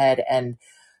go ahead and,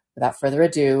 without further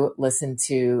ado, listen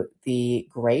to the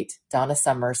great Donna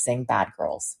Summer sing Bad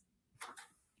Girls.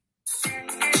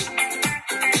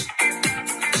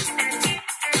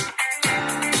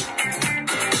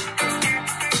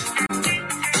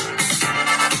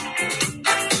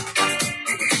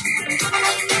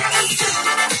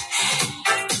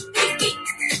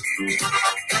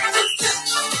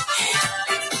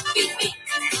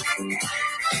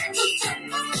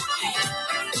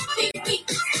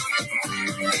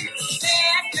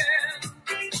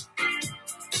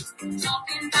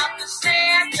 Talking about the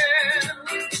sad girl.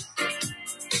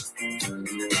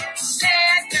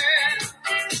 Sad girl.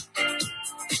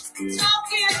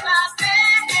 Talking about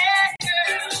bad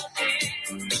girls.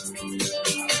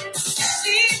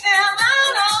 See them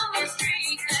out on the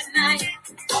street at night.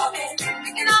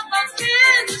 Picking up on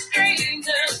tender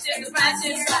strangers till the price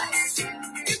is right.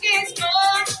 You can't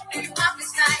score and your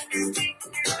pocket's nice.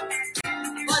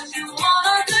 But you want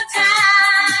a good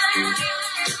time.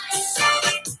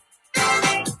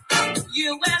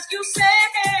 You ask yourself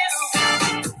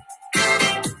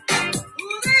who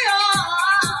they are.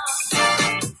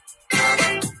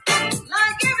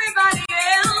 Like everybody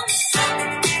else,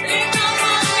 they come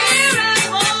from here and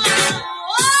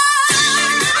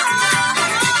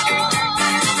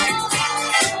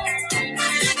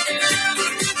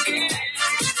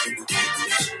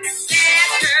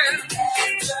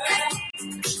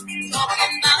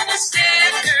talking about the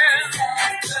sad girl.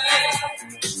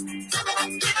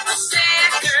 A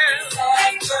sad girl.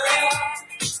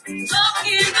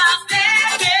 Talking about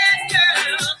bad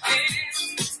girls.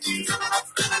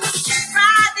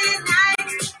 Friday night,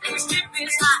 the strip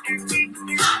is hot.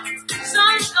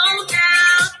 Sun's going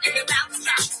down and the mountains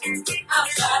drop.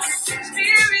 Outside,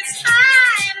 spirits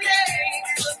high and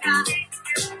legs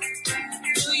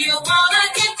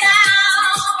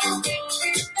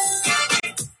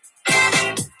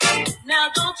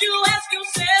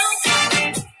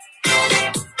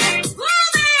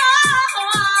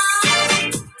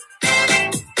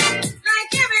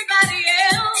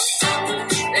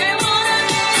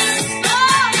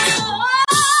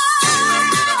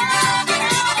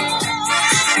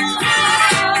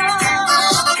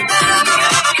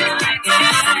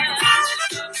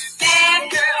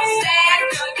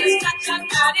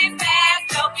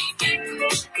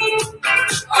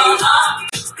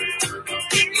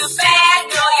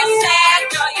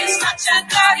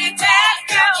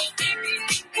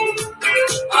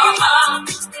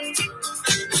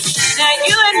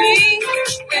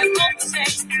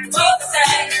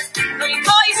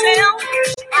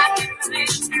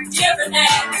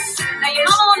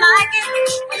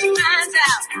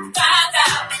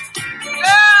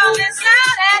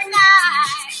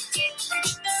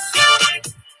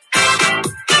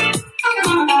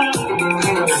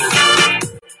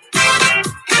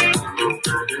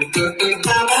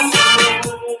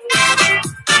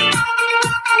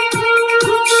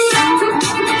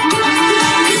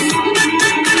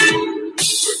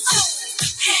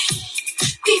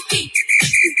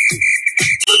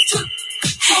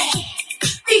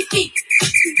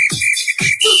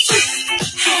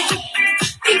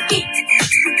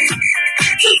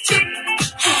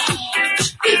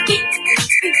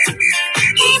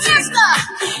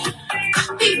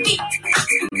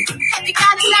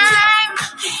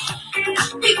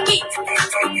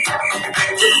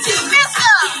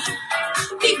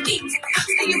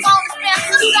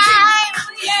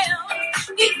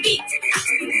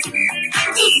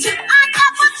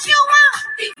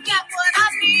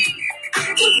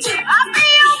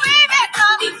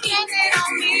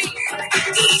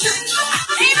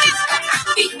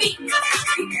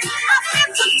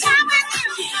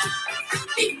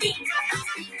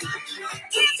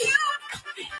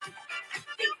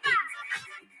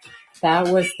That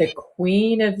was the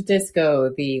queen of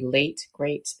disco, the late,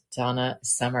 great Donna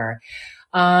Summer.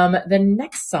 The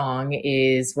next song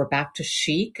is We're Back to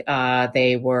Chic.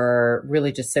 They were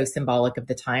really just so symbolic of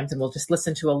the times, and we'll just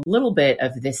listen to a little bit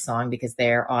of this song because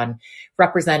they're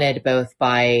represented both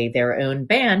by their own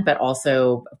band, but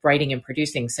also writing and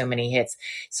producing so many hits.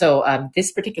 So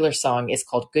this particular song is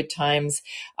called Good Times.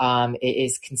 It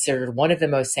is considered one of the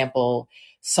most sampled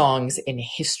songs in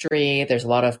history. There's a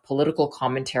lot of political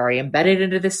commentary embedded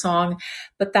into this song,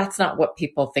 but that's not what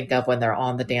people think of when they're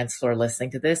on the dance floor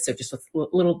listening to this. So just a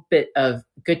little bit of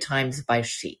Good Times by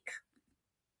Chic.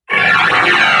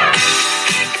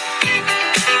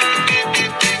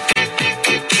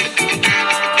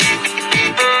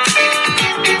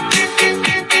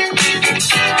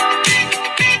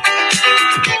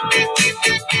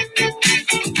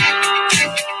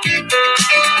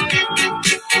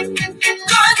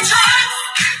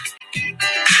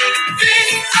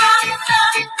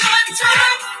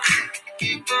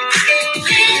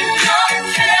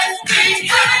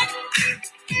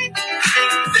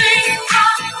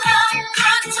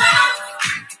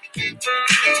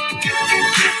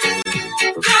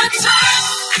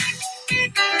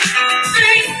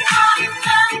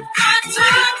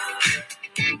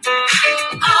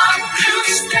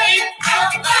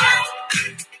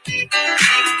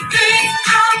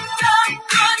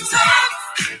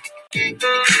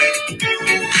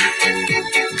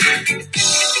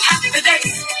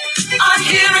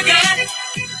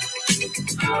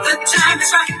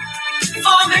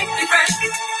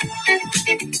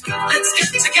 Let's get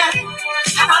together,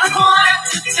 how about a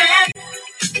 9:45?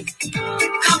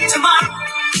 Come tomorrow,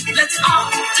 let's all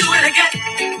do it again.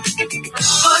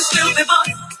 Boys will be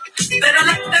boys, better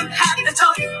let them have the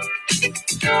talk.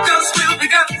 Girls will be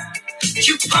girls,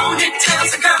 cute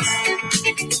ponytails and girls.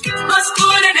 Must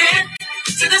put an end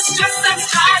to the stress that's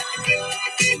tight.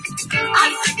 I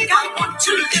think I want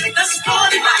to live the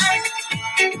sporty life.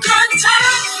 Good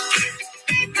time,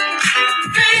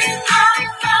 be on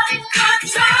the good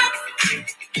time.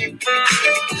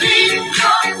 Leave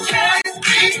your cares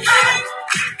behind.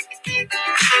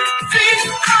 Be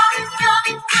on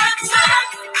the good time.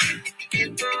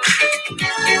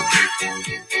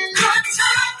 Good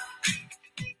time.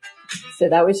 So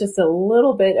that was just a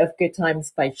little bit of Good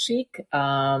Times by Chic.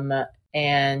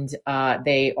 And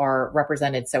they are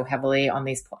represented so heavily on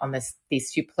these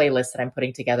two playlists that I'm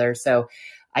putting together. So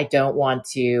I don't want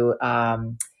to,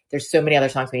 there's so many other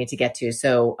songs we need to get to.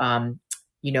 So,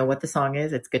 you know what the song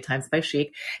is. It's Good Times by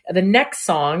Chic. The next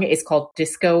song is called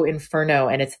Disco Inferno,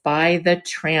 and it's by the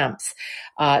Tramps.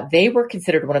 They were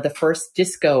considered one of the first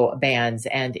disco bands.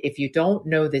 And if you don't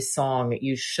know this song,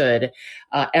 you should.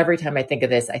 Every time I think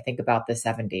of this, I think about the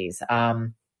 70s.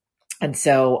 And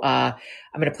so I'm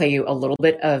going to play you a little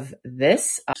bit of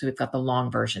this. Actually, we've got the long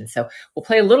version. So we'll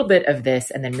play a little bit of this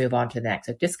and then move on to the next.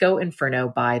 So Disco Inferno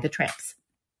by the Tramps.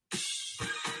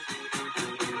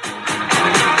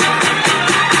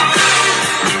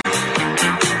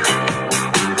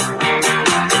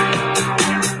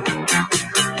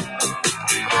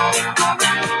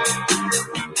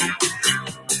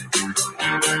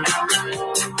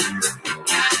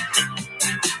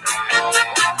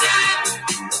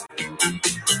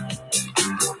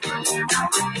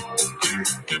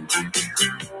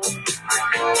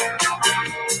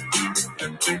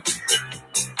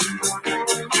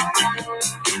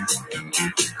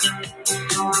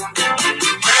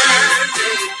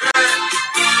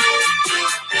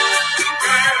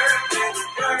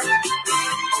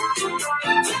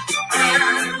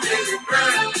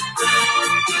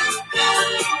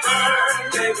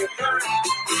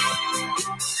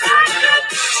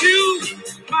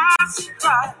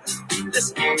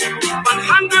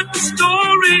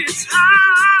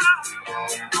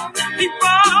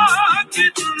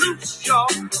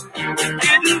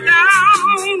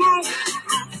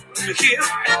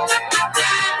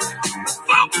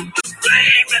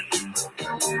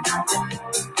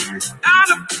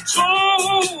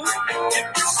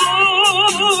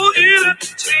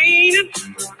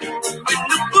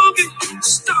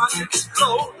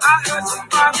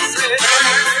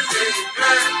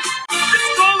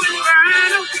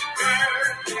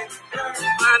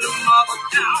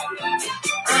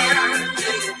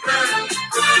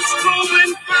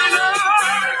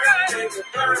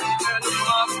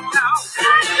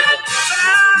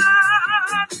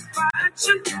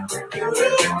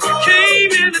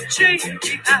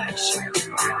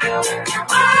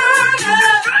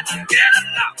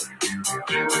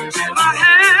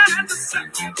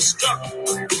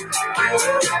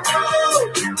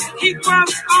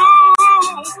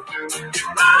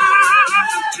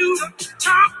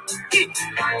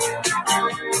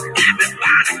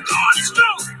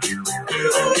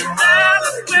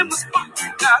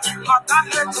 I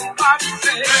heard somebody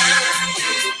say,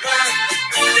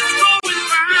 it's going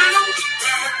round.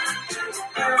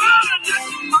 Let your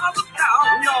mother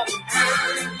down, y'all.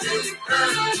 It's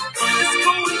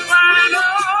going round.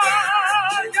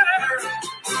 Yeah.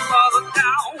 Mother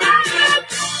down.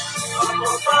 I'm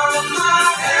gonna follow my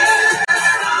head.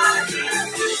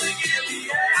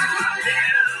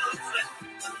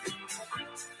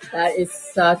 That is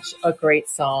such a great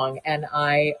song, and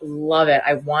I love it.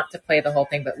 I want to play the whole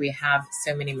thing, but we have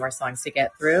so many more songs to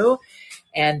get through.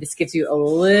 And this gives you a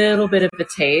little bit of a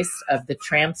taste of the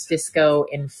Tramps Disco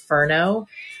Inferno.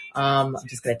 I'm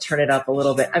just going to turn it up a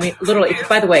little bit. I mean, literally,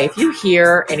 by the way, if you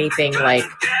hear anything like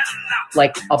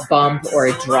a bump or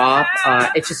a drop,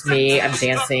 it's just me. I'm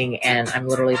dancing and I'm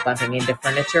literally bumping into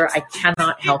furniture. I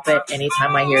cannot help it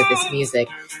anytime I hear this music.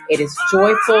 It is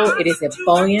joyful. It is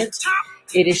ebullient.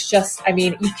 It is just, I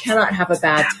mean, you cannot have a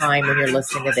bad time when you're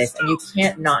listening to this, and you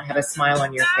can't not have a smile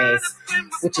on your face,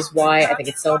 which is why I think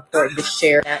it's so important to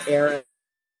share that era.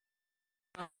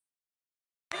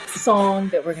 The song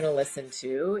that we're going to listen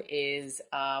to is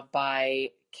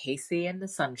by Casey and the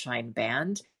Sunshine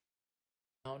Band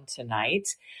tonight.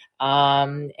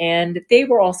 And they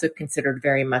were also considered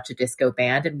very much a disco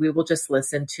band, and we will just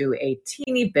listen to a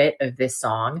teeny bit of this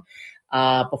song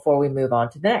before we move on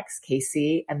to the next.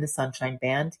 Casey and the Sunshine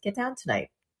Band, Get Down Tonight.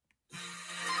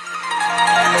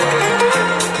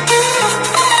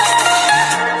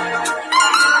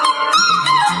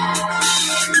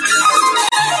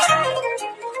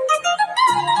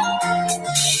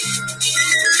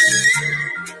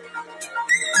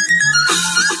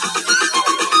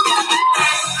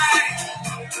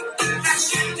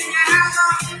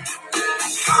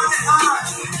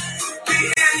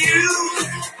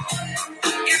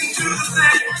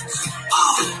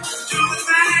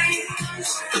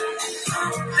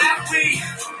 That we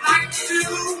like to do.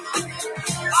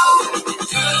 Oh,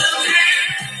 dance,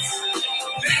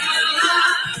 make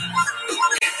love,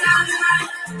 get down tonight,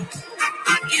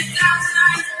 get down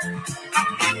tonight.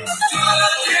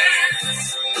 Dance,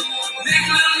 make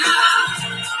love,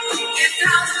 get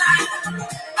down tonight,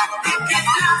 get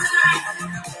down tonight.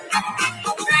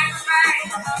 Bang, bang,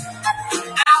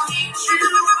 I'll meet you,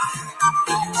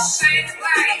 same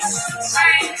place,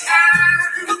 same time.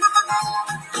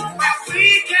 We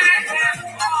can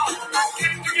all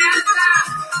get together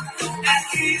and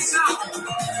ease up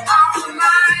our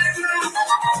minds.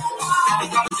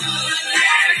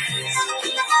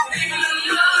 Make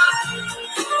love,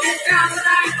 get down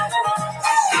tonight,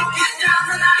 get down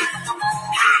tonight.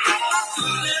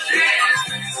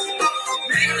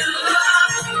 Make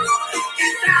love,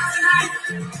 get down tonight,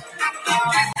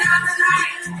 get down tonight.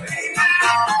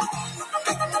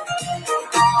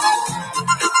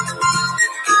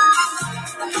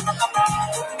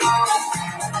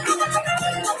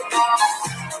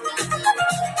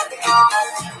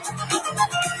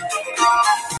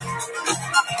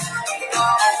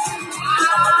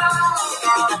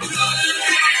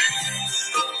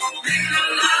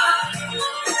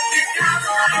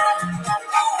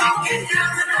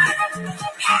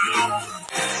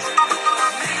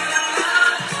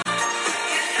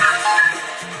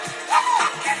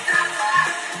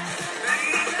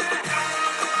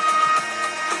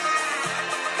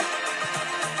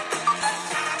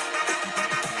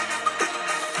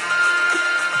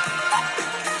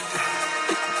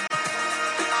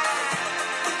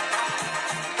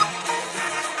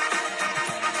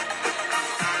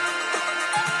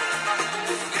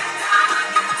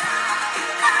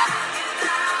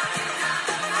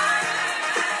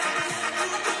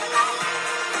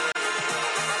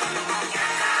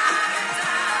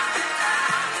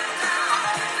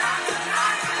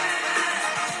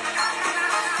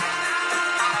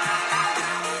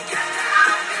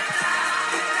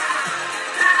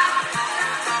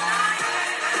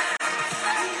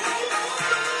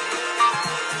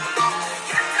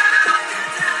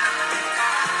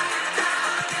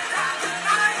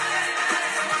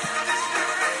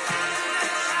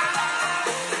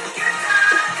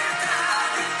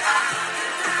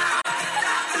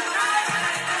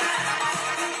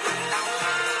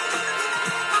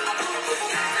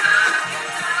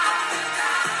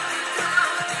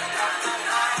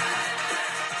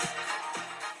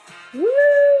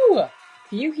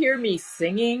 If you hear me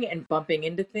singing and bumping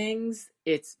into things,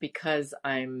 it's because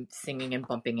I'm singing and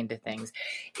bumping into things.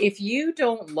 If you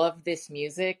don't love this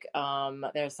music,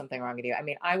 there's something wrong with you. I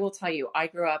mean, I will tell you, I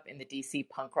grew up in the DC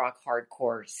punk rock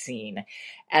hardcore scene,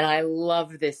 and I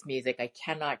love this music. I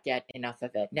cannot get enough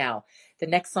of it. Now, the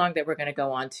next song that we're going to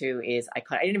go on to is I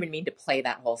didn't even mean to play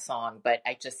that whole song, but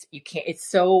you can't, it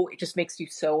just makes you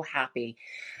so happy.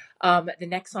 The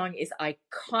next song is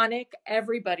iconic.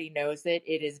 Everybody knows it.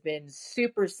 It has been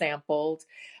super sampled.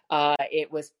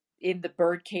 It was in the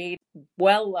Birdcage,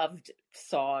 well-loved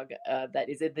song that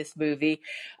is in this movie.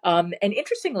 And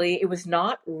interestingly, it was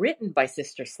not written by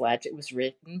Sister Sledge. It was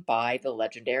written by the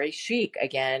legendary Chic.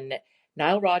 Again,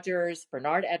 Nile Rodgers,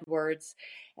 Bernard Edwards,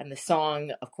 and the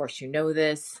song, of course, you know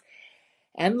this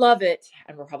and love it,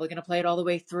 and we're probably going to play it all the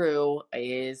way through,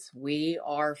 is We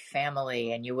Are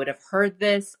Family. And you would have heard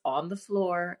this on the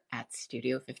floor at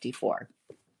Studio 54.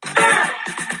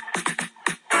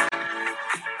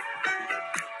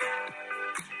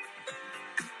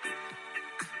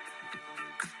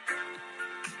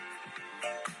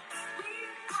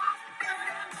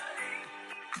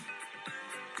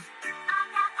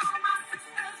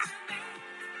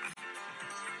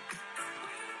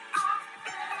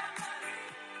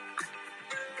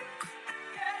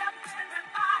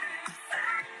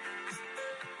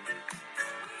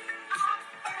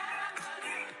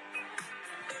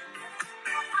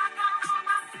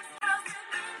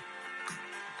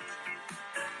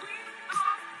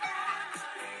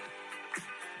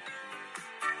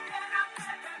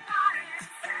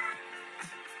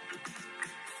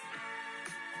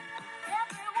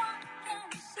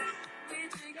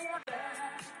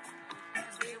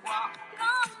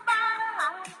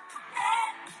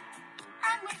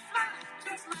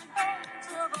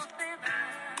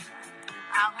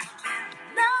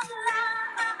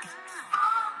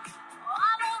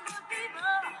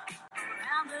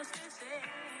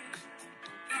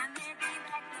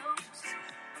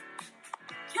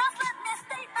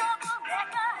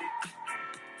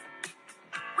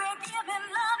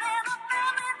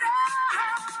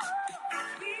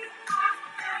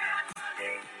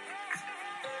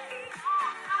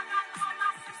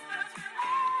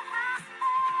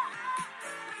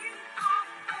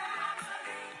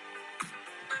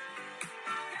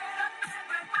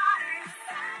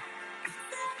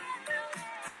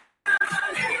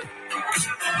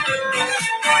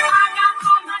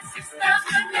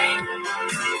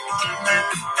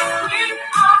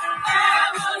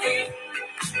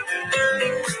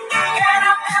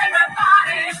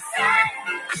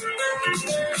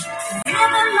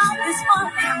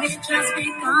 Just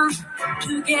begun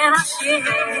to get our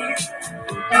share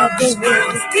of this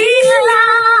world's delight.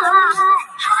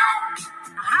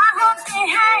 I hope they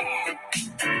had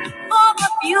for the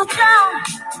future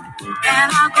and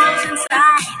our goals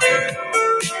inside.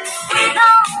 We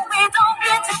know we don't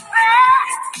get too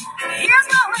fast. Here's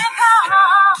what we call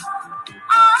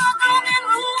our golden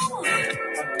rule.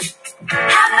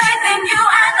 Have faith in you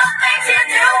and the things you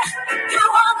do. You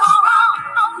won't go wrong.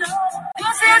 Oh no,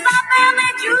 this is our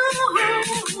family jewel.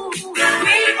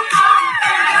 We are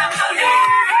family.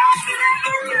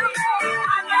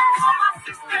 I got all my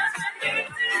sisters and me.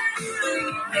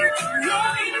 We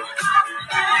are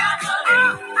family.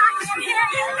 I can hear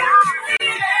you guys.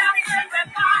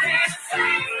 Everybody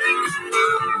sing.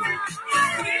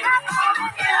 We are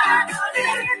family.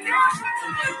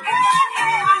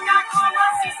 I got all my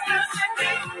sisters and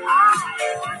me.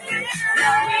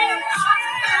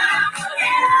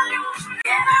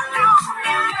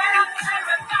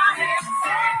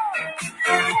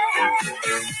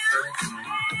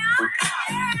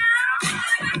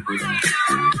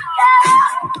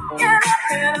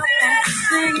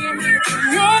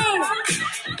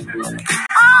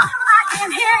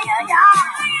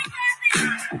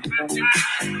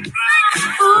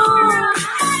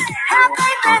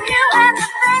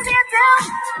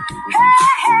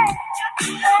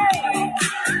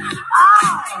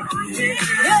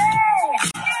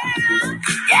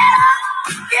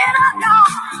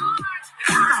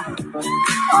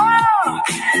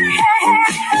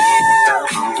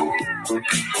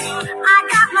 I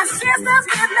got my sisters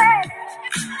with me.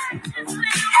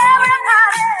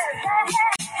 Everybody.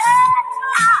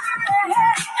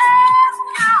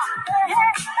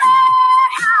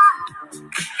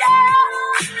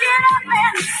 Get up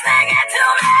and sing it to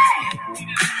me.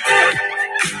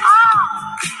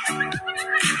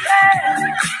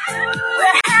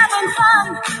 We're having fun.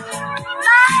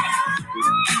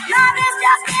 Life has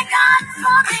just begun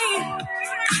for me.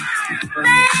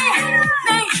 Me,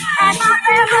 and my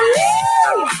family.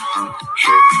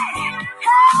 Hey.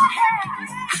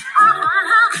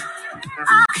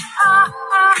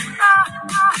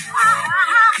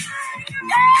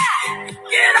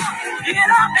 Get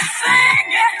up and sing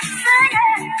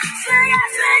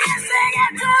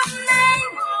it to me.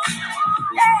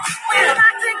 Yeah, we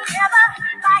rock together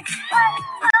like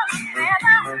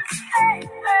feather. Hey.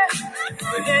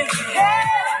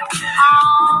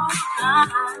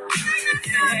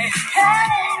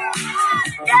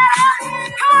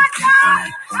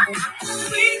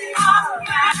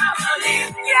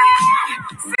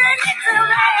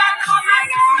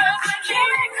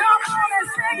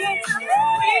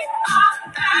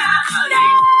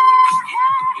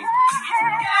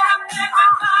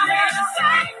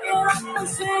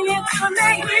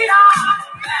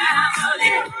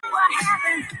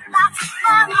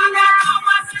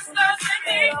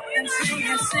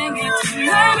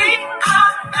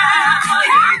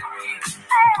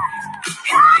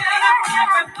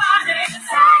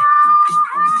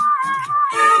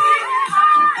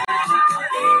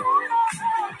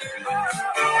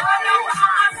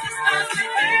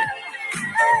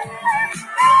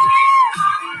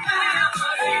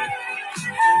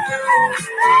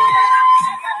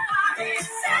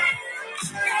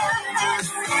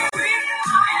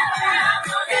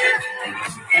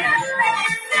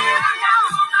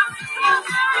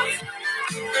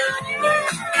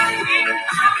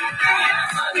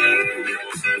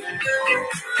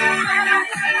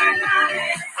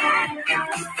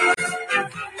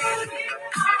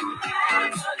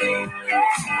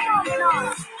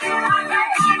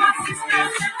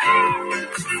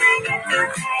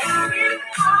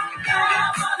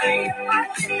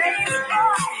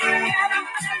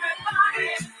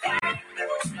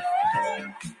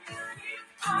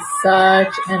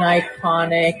 Such an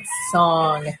iconic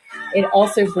song. It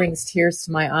also brings tears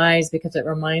to my eyes because it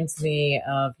reminds me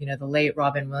of, the late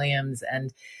Robin Williams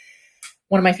and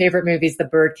one of my favorite movies, The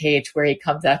Birdcage, where he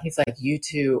comes out and he's like, "You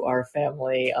two are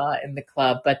family," in the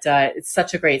club. But it's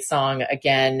such a great song.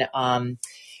 Again,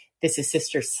 this is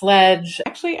Sister Sledge.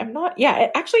 Actually,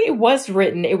 it was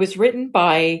written. It was written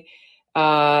by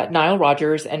Nile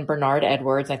Rodgers and Bernard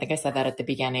Edwards. I think I said that at the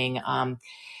beginning.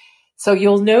 So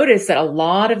you'll notice that a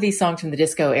lot of these songs from the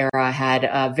disco era had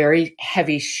a very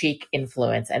heavy chic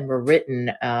influence and were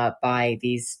written by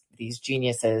these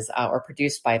geniuses or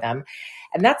produced by them.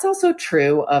 And that's also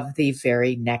true of the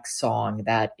very next song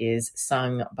that is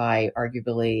sung by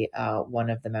arguably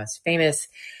one of the most famous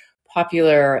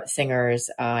popular singers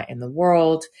in the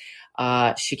world.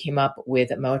 She came up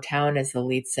with Motown as the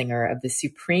lead singer of the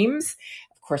Supremes.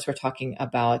 Of course, we're talking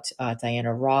about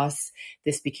Diana Ross.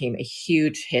 This became a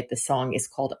huge hit. The song is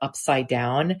called Upside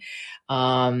Down.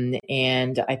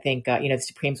 And I think, the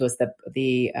Supremes was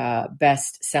the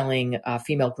best-selling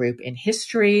female group in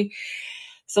history.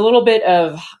 So a little bit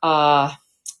of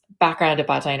background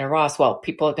about Diana Ross. Well,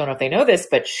 people don't know if they know this,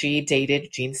 but she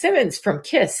dated Gene Simmons from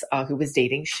Kiss, who was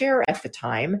dating Cher at the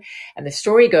time. And the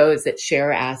story goes that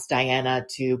Cher asked Diana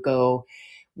to go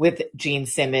with Gene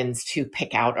Simmons to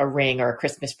pick out a ring or a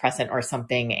Christmas present or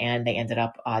something, and they ended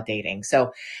up dating.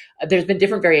 So there's been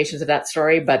different variations of that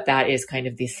story, but that is kind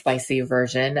of the spicy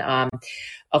version.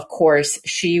 Of course,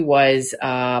 she was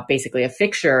basically a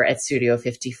fixture at Studio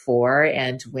 54.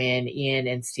 And when Ian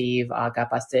and Steve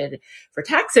got busted for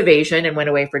tax evasion and went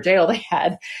away for jail,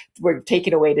 were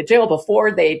taken away to jail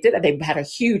before they did that. They had a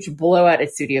huge blowout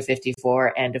at Studio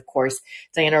 54. And of course,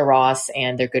 Diana Ross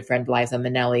and their good friend Liza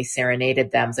Minnelli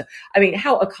serenaded them. So,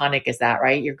 how iconic is that,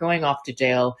 right? You're going off to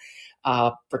jail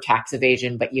for tax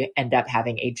evasion, but you end up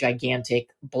having a gigantic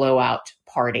blowout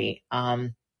party.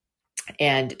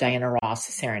 And Diana Ross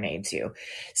serenades you.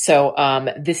 So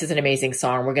this is an amazing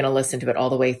song. We're going to listen to it all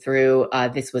the way through.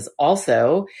 This was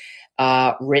also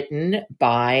written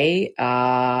by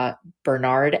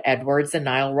Bernard Edwards and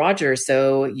Nile Rodgers.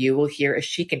 So you will hear a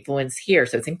chic influence here.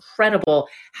 So it's incredible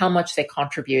how much they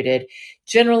contributed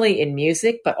generally in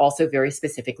music, but also very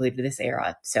specifically to this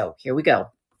era. So here we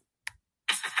go.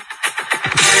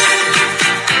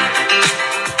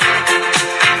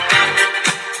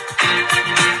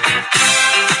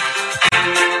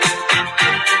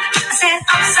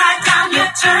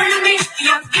 Turn me,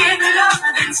 you're giving love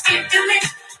instinctively.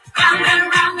 Round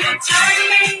and round, you're turning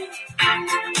me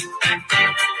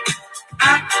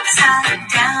upside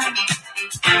down.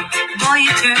 Boy,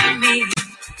 you turn me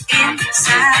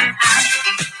inside out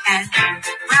and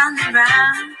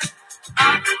round,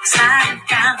 upside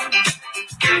down.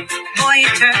 Boy, you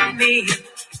turn me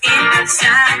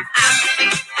inside out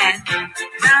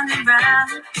and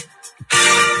round.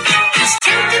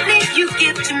 Instinctively, you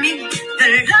give to me the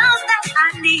love that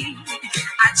I need.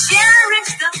 I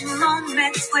cherish the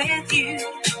moments with you.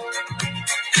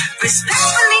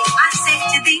 Respectfully, I say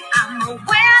to thee, I'm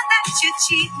aware that you're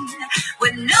cheating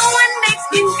when no one makes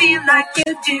me feel like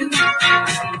you do.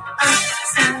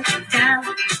 Upside down,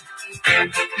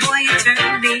 boy, you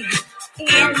turn me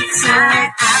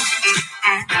inside out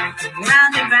and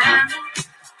round,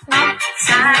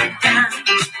 upside down.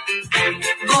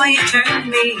 Boy, you turn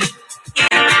me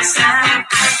inside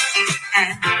out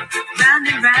and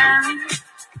round.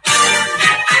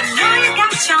 I know you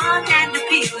got charm and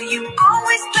appeal. You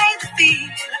always play the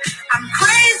field. I'm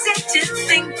crazy to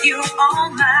think you're all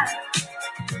mine.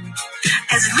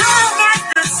 As long as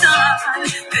the sun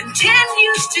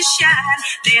continues to shine,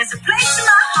 there's a place in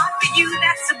my heart for you.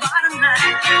 That's the bottom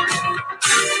line.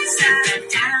 Upside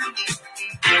down,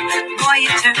 boy,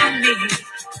 you turn me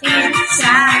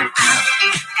inside out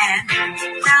and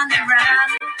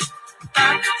round,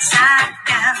 upside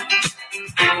down.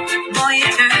 Boy, you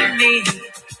turn me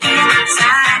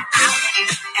inside out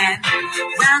and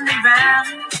round.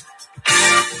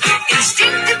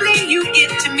 Instinctively, you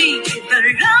give to me the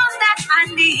love that I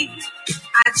need.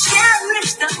 I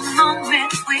cherish the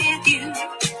moment with you.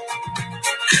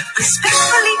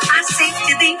 Respectfully, I say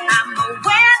to thee, I'm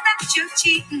aware that you're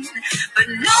cheating, but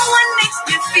no one makes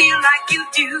me feel like you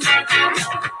do.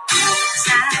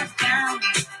 Upside down,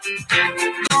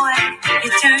 boy,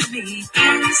 you turn me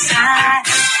inside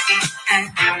and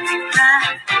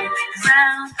round,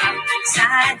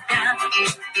 upside down.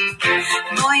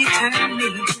 Boy, you turn me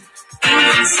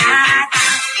inside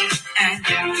and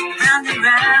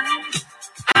round,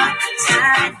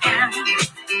 upside down.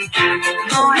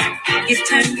 Boy, you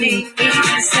turn me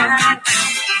inside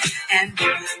and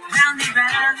round,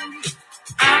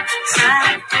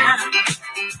 upside down.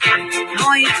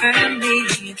 Boy, you turn me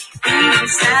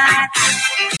inside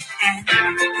and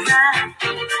round,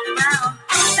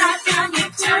 upside down. You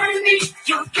turn me,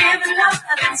 you're giving love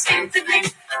instinctively.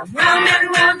 Round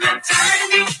and round, you turn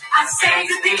me. I say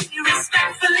to thee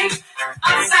respectfully.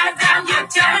 Upside down, you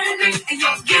turn me, and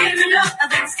you're giving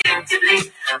love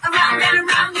instinctively. Around and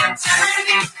around, you turn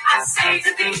me. I say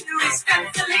to thee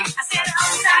respectfully. I said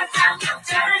upside down, you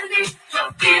turn me,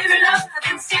 you're giving love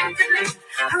instinctively.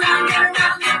 Around and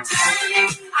around, you turn me.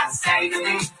 I say to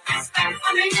thee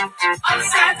respectfully.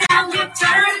 Upside down, you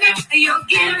turn me, and you're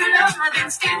giving love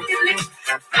instinctively.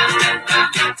 Round and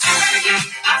round, you turn me.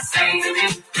 I say to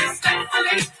thee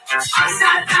respectfully.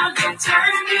 Upside down, you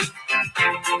turn me.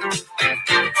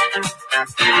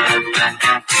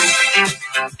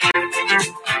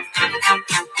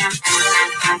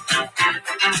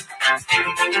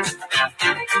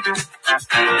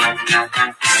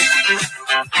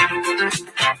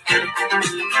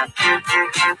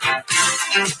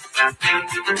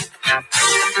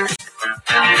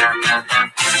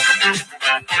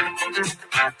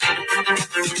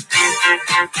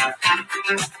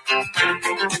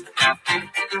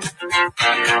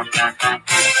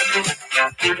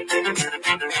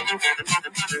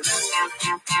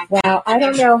 Wow, I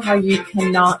don't know how you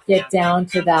cannot get down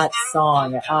to that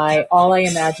song. All I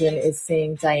imagine is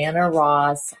seeing Diana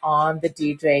Ross on the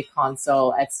DJ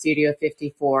console at Studio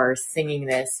 54 singing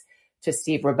this to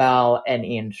Steve Rebell and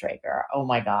Ian Schrager. Oh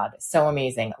my God, so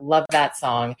amazing. Love that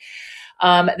song.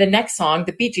 The next song,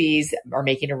 the Bee Gees are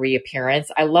making a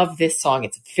reappearance. I love this song.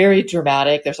 It's very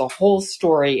dramatic. There's a whole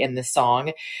story in this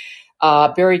song.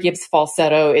 Barry Gibb's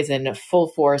falsetto is in full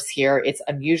force here. It's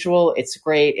unusual. It's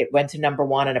great. It went to number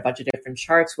one on a bunch of different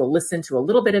charts. We'll listen to a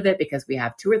little bit of it because we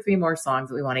have 2 or 3 more songs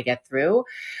that we want to get through.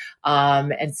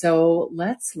 And so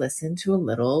let's listen to a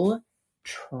little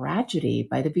Tragedy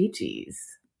by the Bee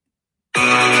Gees.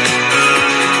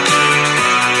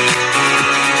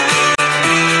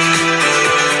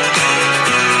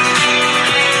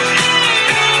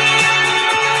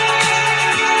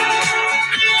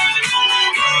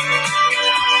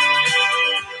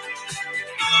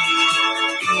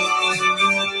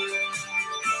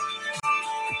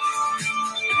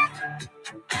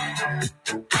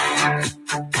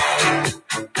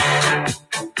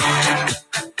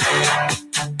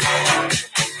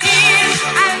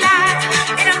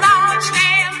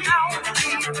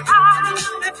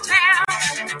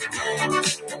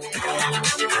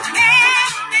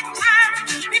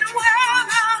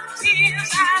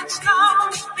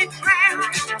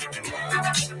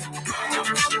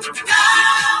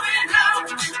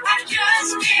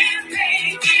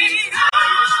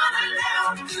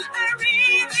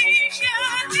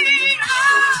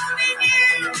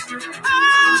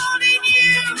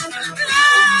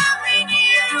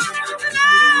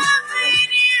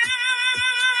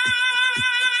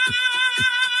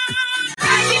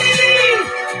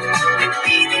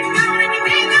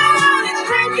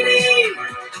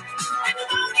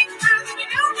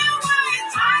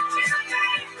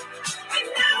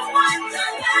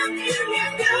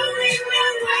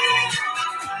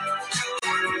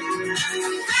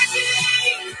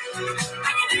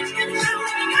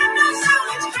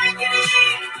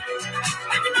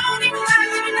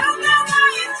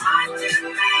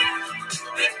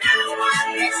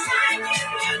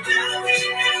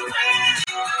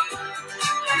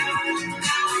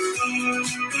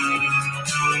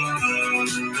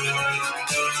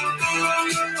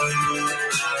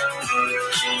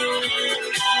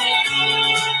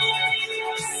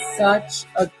 Such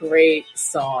a great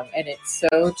song, and it's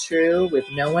so true. With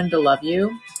no one to love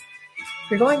you,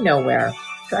 you're going nowhere.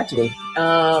 Tragedy.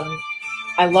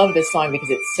 I love this song because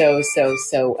it's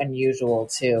so unusual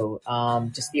too.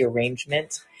 Just the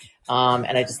arrangement.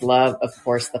 And I just love, of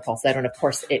course, the falsetto. And of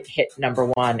course, it hit number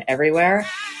one everywhere,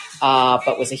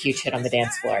 but was a huge hit on the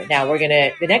dance floor. Now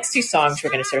the next 2 songs we're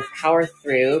going to sort of power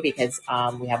through because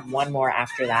we have one more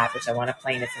after that, which I want to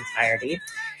play in its entirety.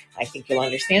 I think you'll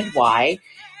understand why.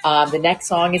 The next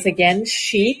song is again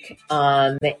Chic,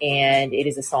 and it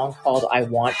is a song called I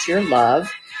Want Your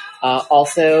Love.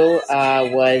 Also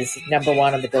was number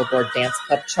one on the Billboard Dance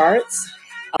Club charts.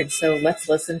 And so let's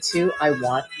listen to I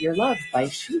Want Your Love by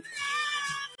Chic.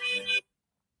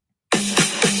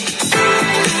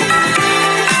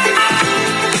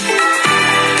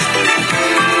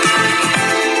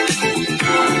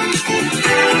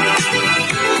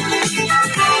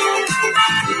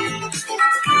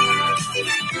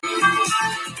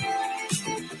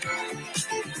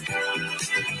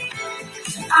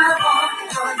 I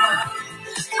want your love.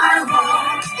 I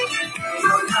want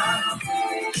your love.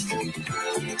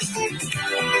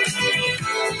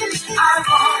 I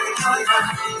want your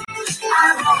love. I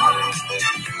want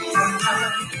your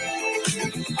love.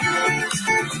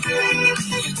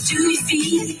 Do you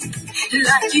feel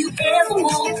like you ever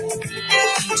want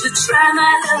to try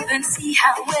my love and see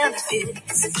how well it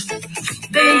fits?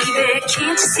 Baby, can't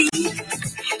you see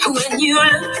when you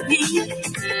look at me?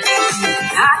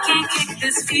 I can't kick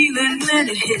this feeling when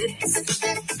it hits.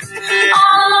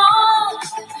 All alone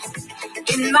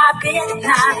in my bed at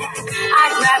night, I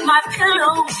grab my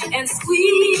pillow and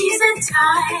squeeze it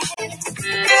tight.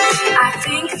 I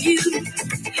think of you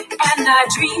and I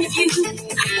dream of you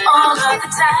all of the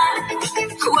time.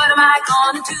 What am I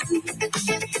gonna do?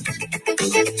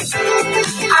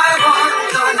 I want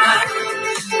your love.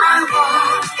 I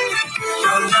want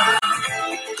your love.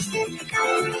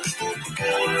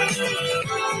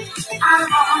 I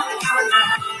want your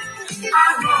love. I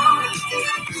want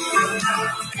your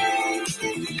love.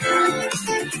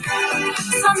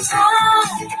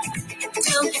 Sometimes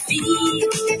don't you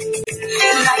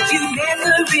feel like you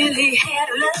never really had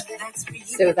a love that's real?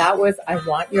 So that was I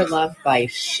Want Your Love by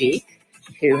Chic,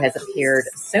 who has appeared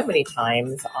so many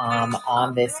times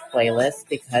on this playlist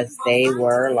because they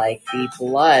were like the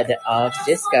blood of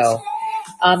disco.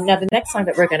 Now, the next song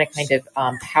that we're going to kind of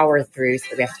power through so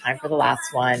that we have time for the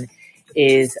last one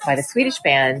is by the Swedish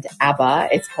band ABBA.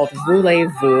 It's called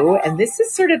Voulez-Vous. And this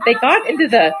is sort of, they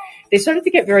started to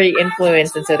get very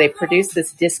influenced. And so they produced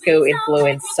this disco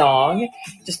influenced song,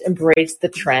 just embraced the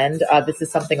trend. This is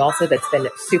something also that's been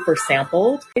super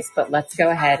sampled. But let's go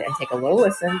ahead and take a little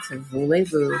listen to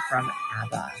Voulez-Vous from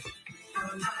ABBA.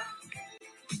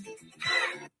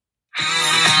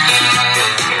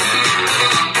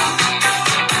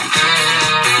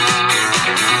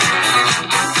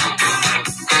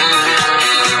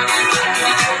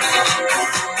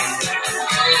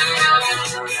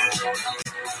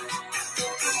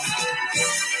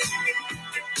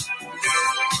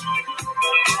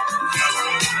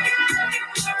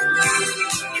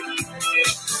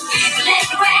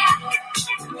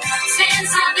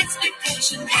 Sense of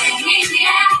expectation hanging in the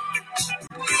air.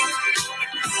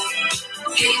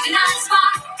 Give the night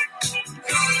spot.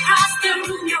 Across the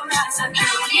room, your eyes are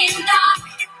glowing dark.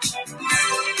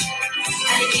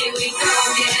 And here we go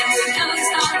again. We know the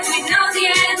start, we know the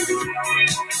end.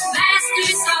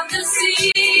 Masters of the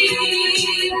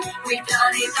sea. We've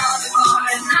done it all before,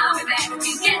 and now we're back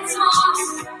to get some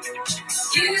more.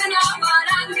 You know what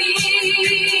I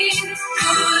mean.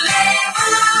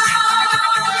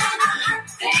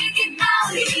 Take it now,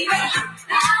 leave it.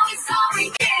 Now it's all we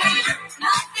get.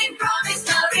 Nothing promised,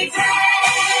 no regret.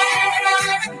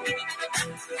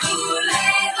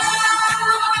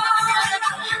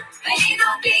 Made no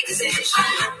big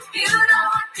decision. You know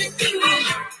what to do.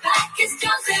 Back is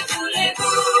just a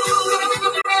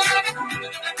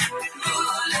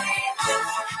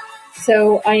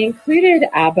So I included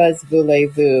ABBA's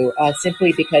Voulez-Vous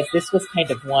simply because this was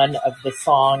kind of one of the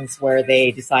songs where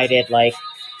they decided, like,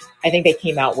 I think they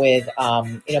came out with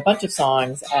a bunch of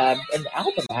songs, an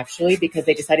album actually, because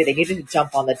they decided they needed to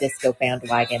jump on the disco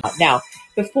bandwagon. Now,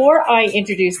 before I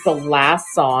introduce the last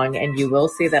song, and you will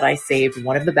see that I saved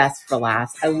one of the best for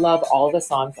last. I love all the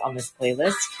songs on this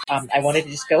playlist. I wanted to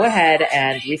just go ahead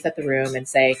and reset the room and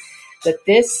say that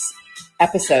this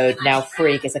episode, Now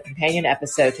Freak, is a companion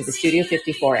episode to the Studio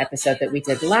 54 episode that we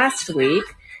did last week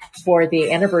for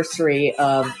the anniversary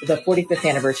of the 45th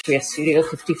anniversary of Studio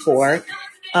 54.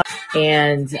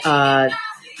 And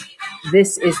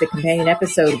this is the companion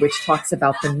episode which talks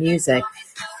about the music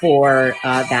for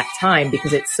that time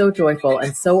because it's so joyful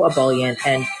and so ebullient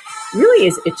and really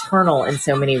is eternal in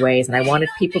so many ways. And I wanted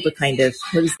people to kind of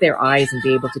close their eyes and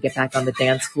be able to get back on the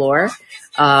dance floor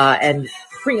and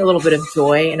bring a little bit of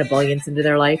joy and ebullience into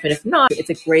their life. And if not, it's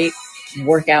a great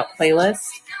workout playlist.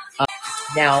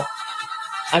 Now,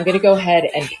 I'm going to go ahead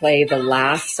and play the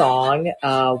last song,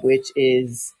 which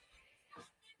is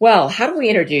Well, how do we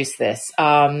introduce this?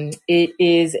 It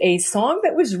is a song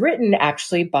that was written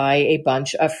actually by a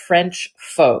bunch of French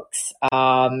folks.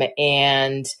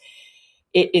 And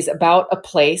it is about a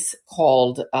place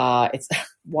called it's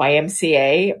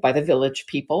YMCA by the Village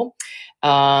People.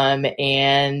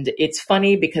 And it's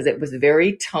funny because it was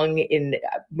very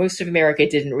most of America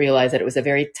didn't realize that it was a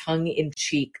very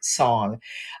tongue-in-cheek song.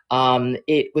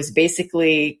 It was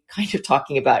basically kind of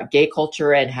talking about gay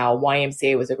culture and how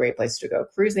YMCA was a great place to go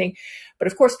cruising. But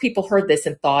of course, people heard this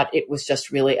and thought it was just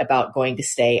really about going to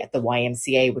stay at the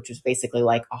YMCA, which was basically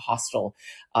like a hostel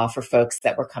for folks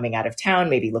that were coming out of town,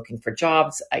 maybe looking for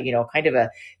jobs, kind of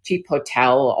a cheap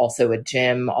hotel, also a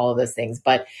gym, all of those things.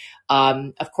 But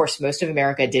of course, most of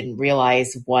America didn't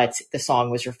realize what the song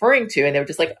was referring to. And they were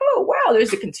just like, oh, wow,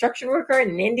 there's a construction worker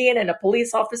and an Indian and a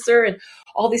police officer and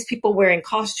all these people wearing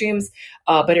costumes.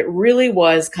 But it really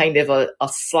was kind of a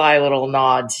sly little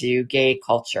nod to gay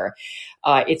culture.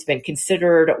 It's been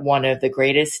considered one of the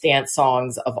greatest dance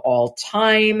songs of all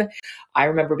time. I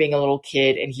remember being a little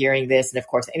kid and hearing this. And of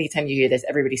course, anytime you hear this,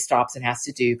 everybody stops and has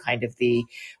to do kind of the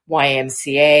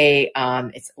YMCA.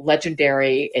 It's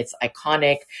legendary. It's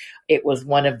iconic. It was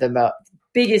one of the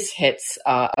biggest hits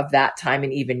of that time.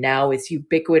 And even now it's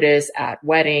ubiquitous at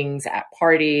weddings, at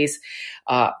parties,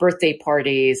 birthday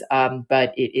parties.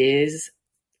 But it is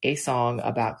a song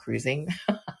about cruising.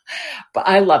 But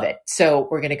I love it. So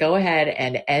we're going to go ahead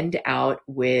and end out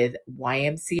with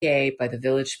YMCA by the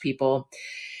Village People,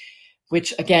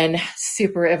 which again,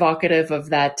 super evocative of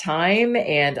that time.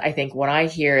 And I think when I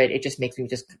hear it, it just makes me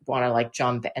just want to like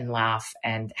jump and laugh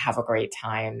and have a great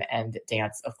time and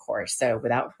dance, of course. So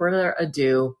without further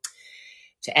ado,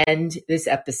 to end this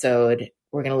episode,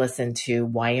 we're going to listen to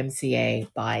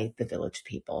YMCA by the Village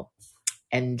People.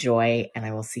 Enjoy, and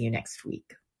I will see you next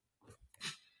week.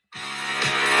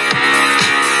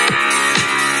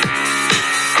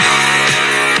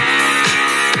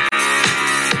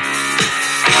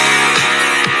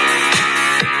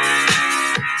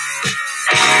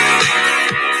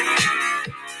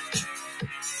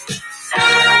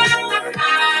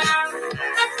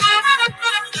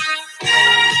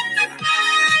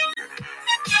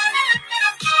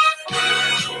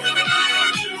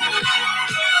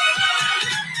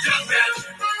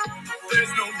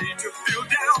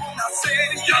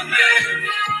 Young man,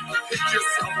 pick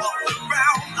yourself off the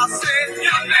ground. I said,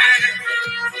 young man,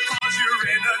 cause you're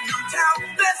in a new town.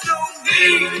 There's no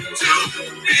need to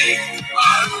be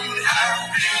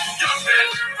unhappy. Young man,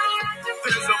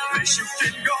 there's a place you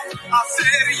can go. I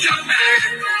said, young man,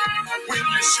 when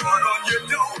you're short on your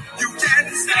dough, you can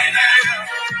stay there.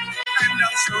 And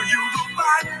I'm sure you will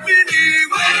find many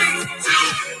ways to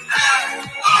have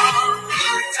a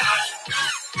good time.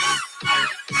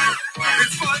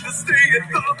 It's fun to stay at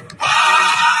the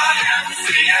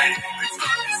YMCA. It's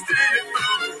fun to stay at the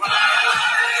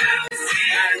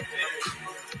YMCA.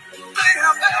 They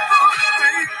have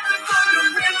everything for you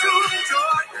to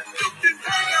enjoy. You can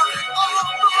hang out with all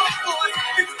the boys.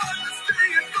 It's fun to stay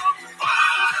at the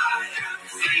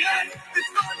YMCA. It's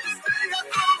fun to stay at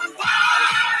the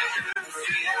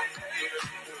YMCA.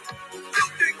 You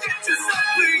can get yourself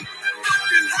clean. You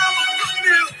can have a good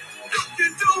meal. You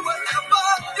can do whatever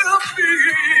you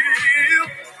feel.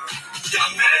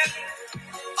 Young man,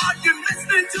 are you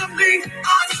listening to me?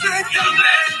 I said, young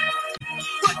man,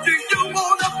 what do you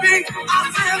wanna be? I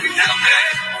said, young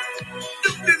man,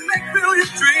 you can make million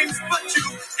dreams, but you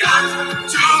got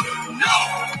to know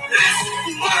this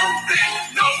one thing.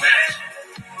 No man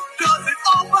does it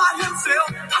all by himself.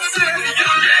 I said,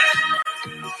 young man,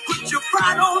 put your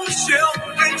pride on the shelf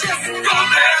and just go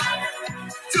there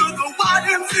to the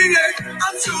YMCA.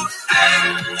 I'm sure they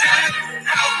can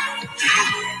help you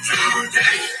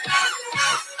today.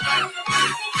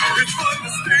 It's fun to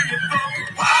stay at the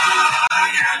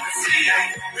YMCA.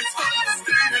 It's fun to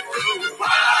stay at the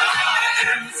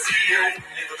YMCA.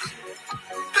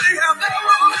 They have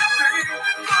everything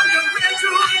for your men to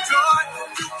enjoy.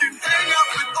 You can hang out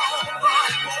with all the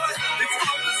boys. It's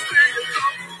fun to stay at the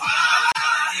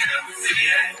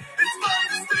YMCA. It's fun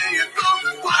to stay at the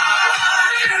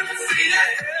YMCA.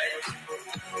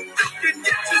 You can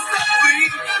get yourself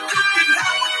clean. You can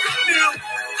have a good meal.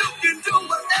 You can do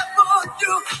whatever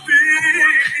you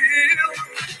feel.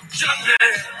 Young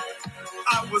man,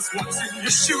 I was once in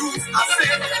your shoes. I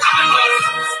said I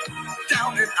was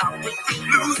down and out with the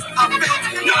blues. I felt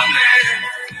no man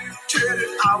cared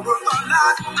if I were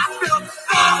alive. I felt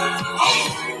the whole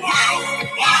world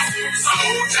was so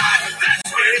tight. That's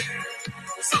when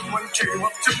someone came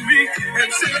up to me and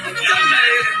said, young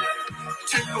man,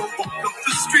 take a walk up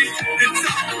the street. It's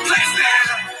a place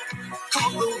there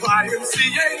called the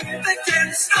YMCA, they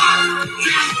can't stop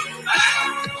you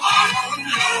back on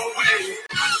your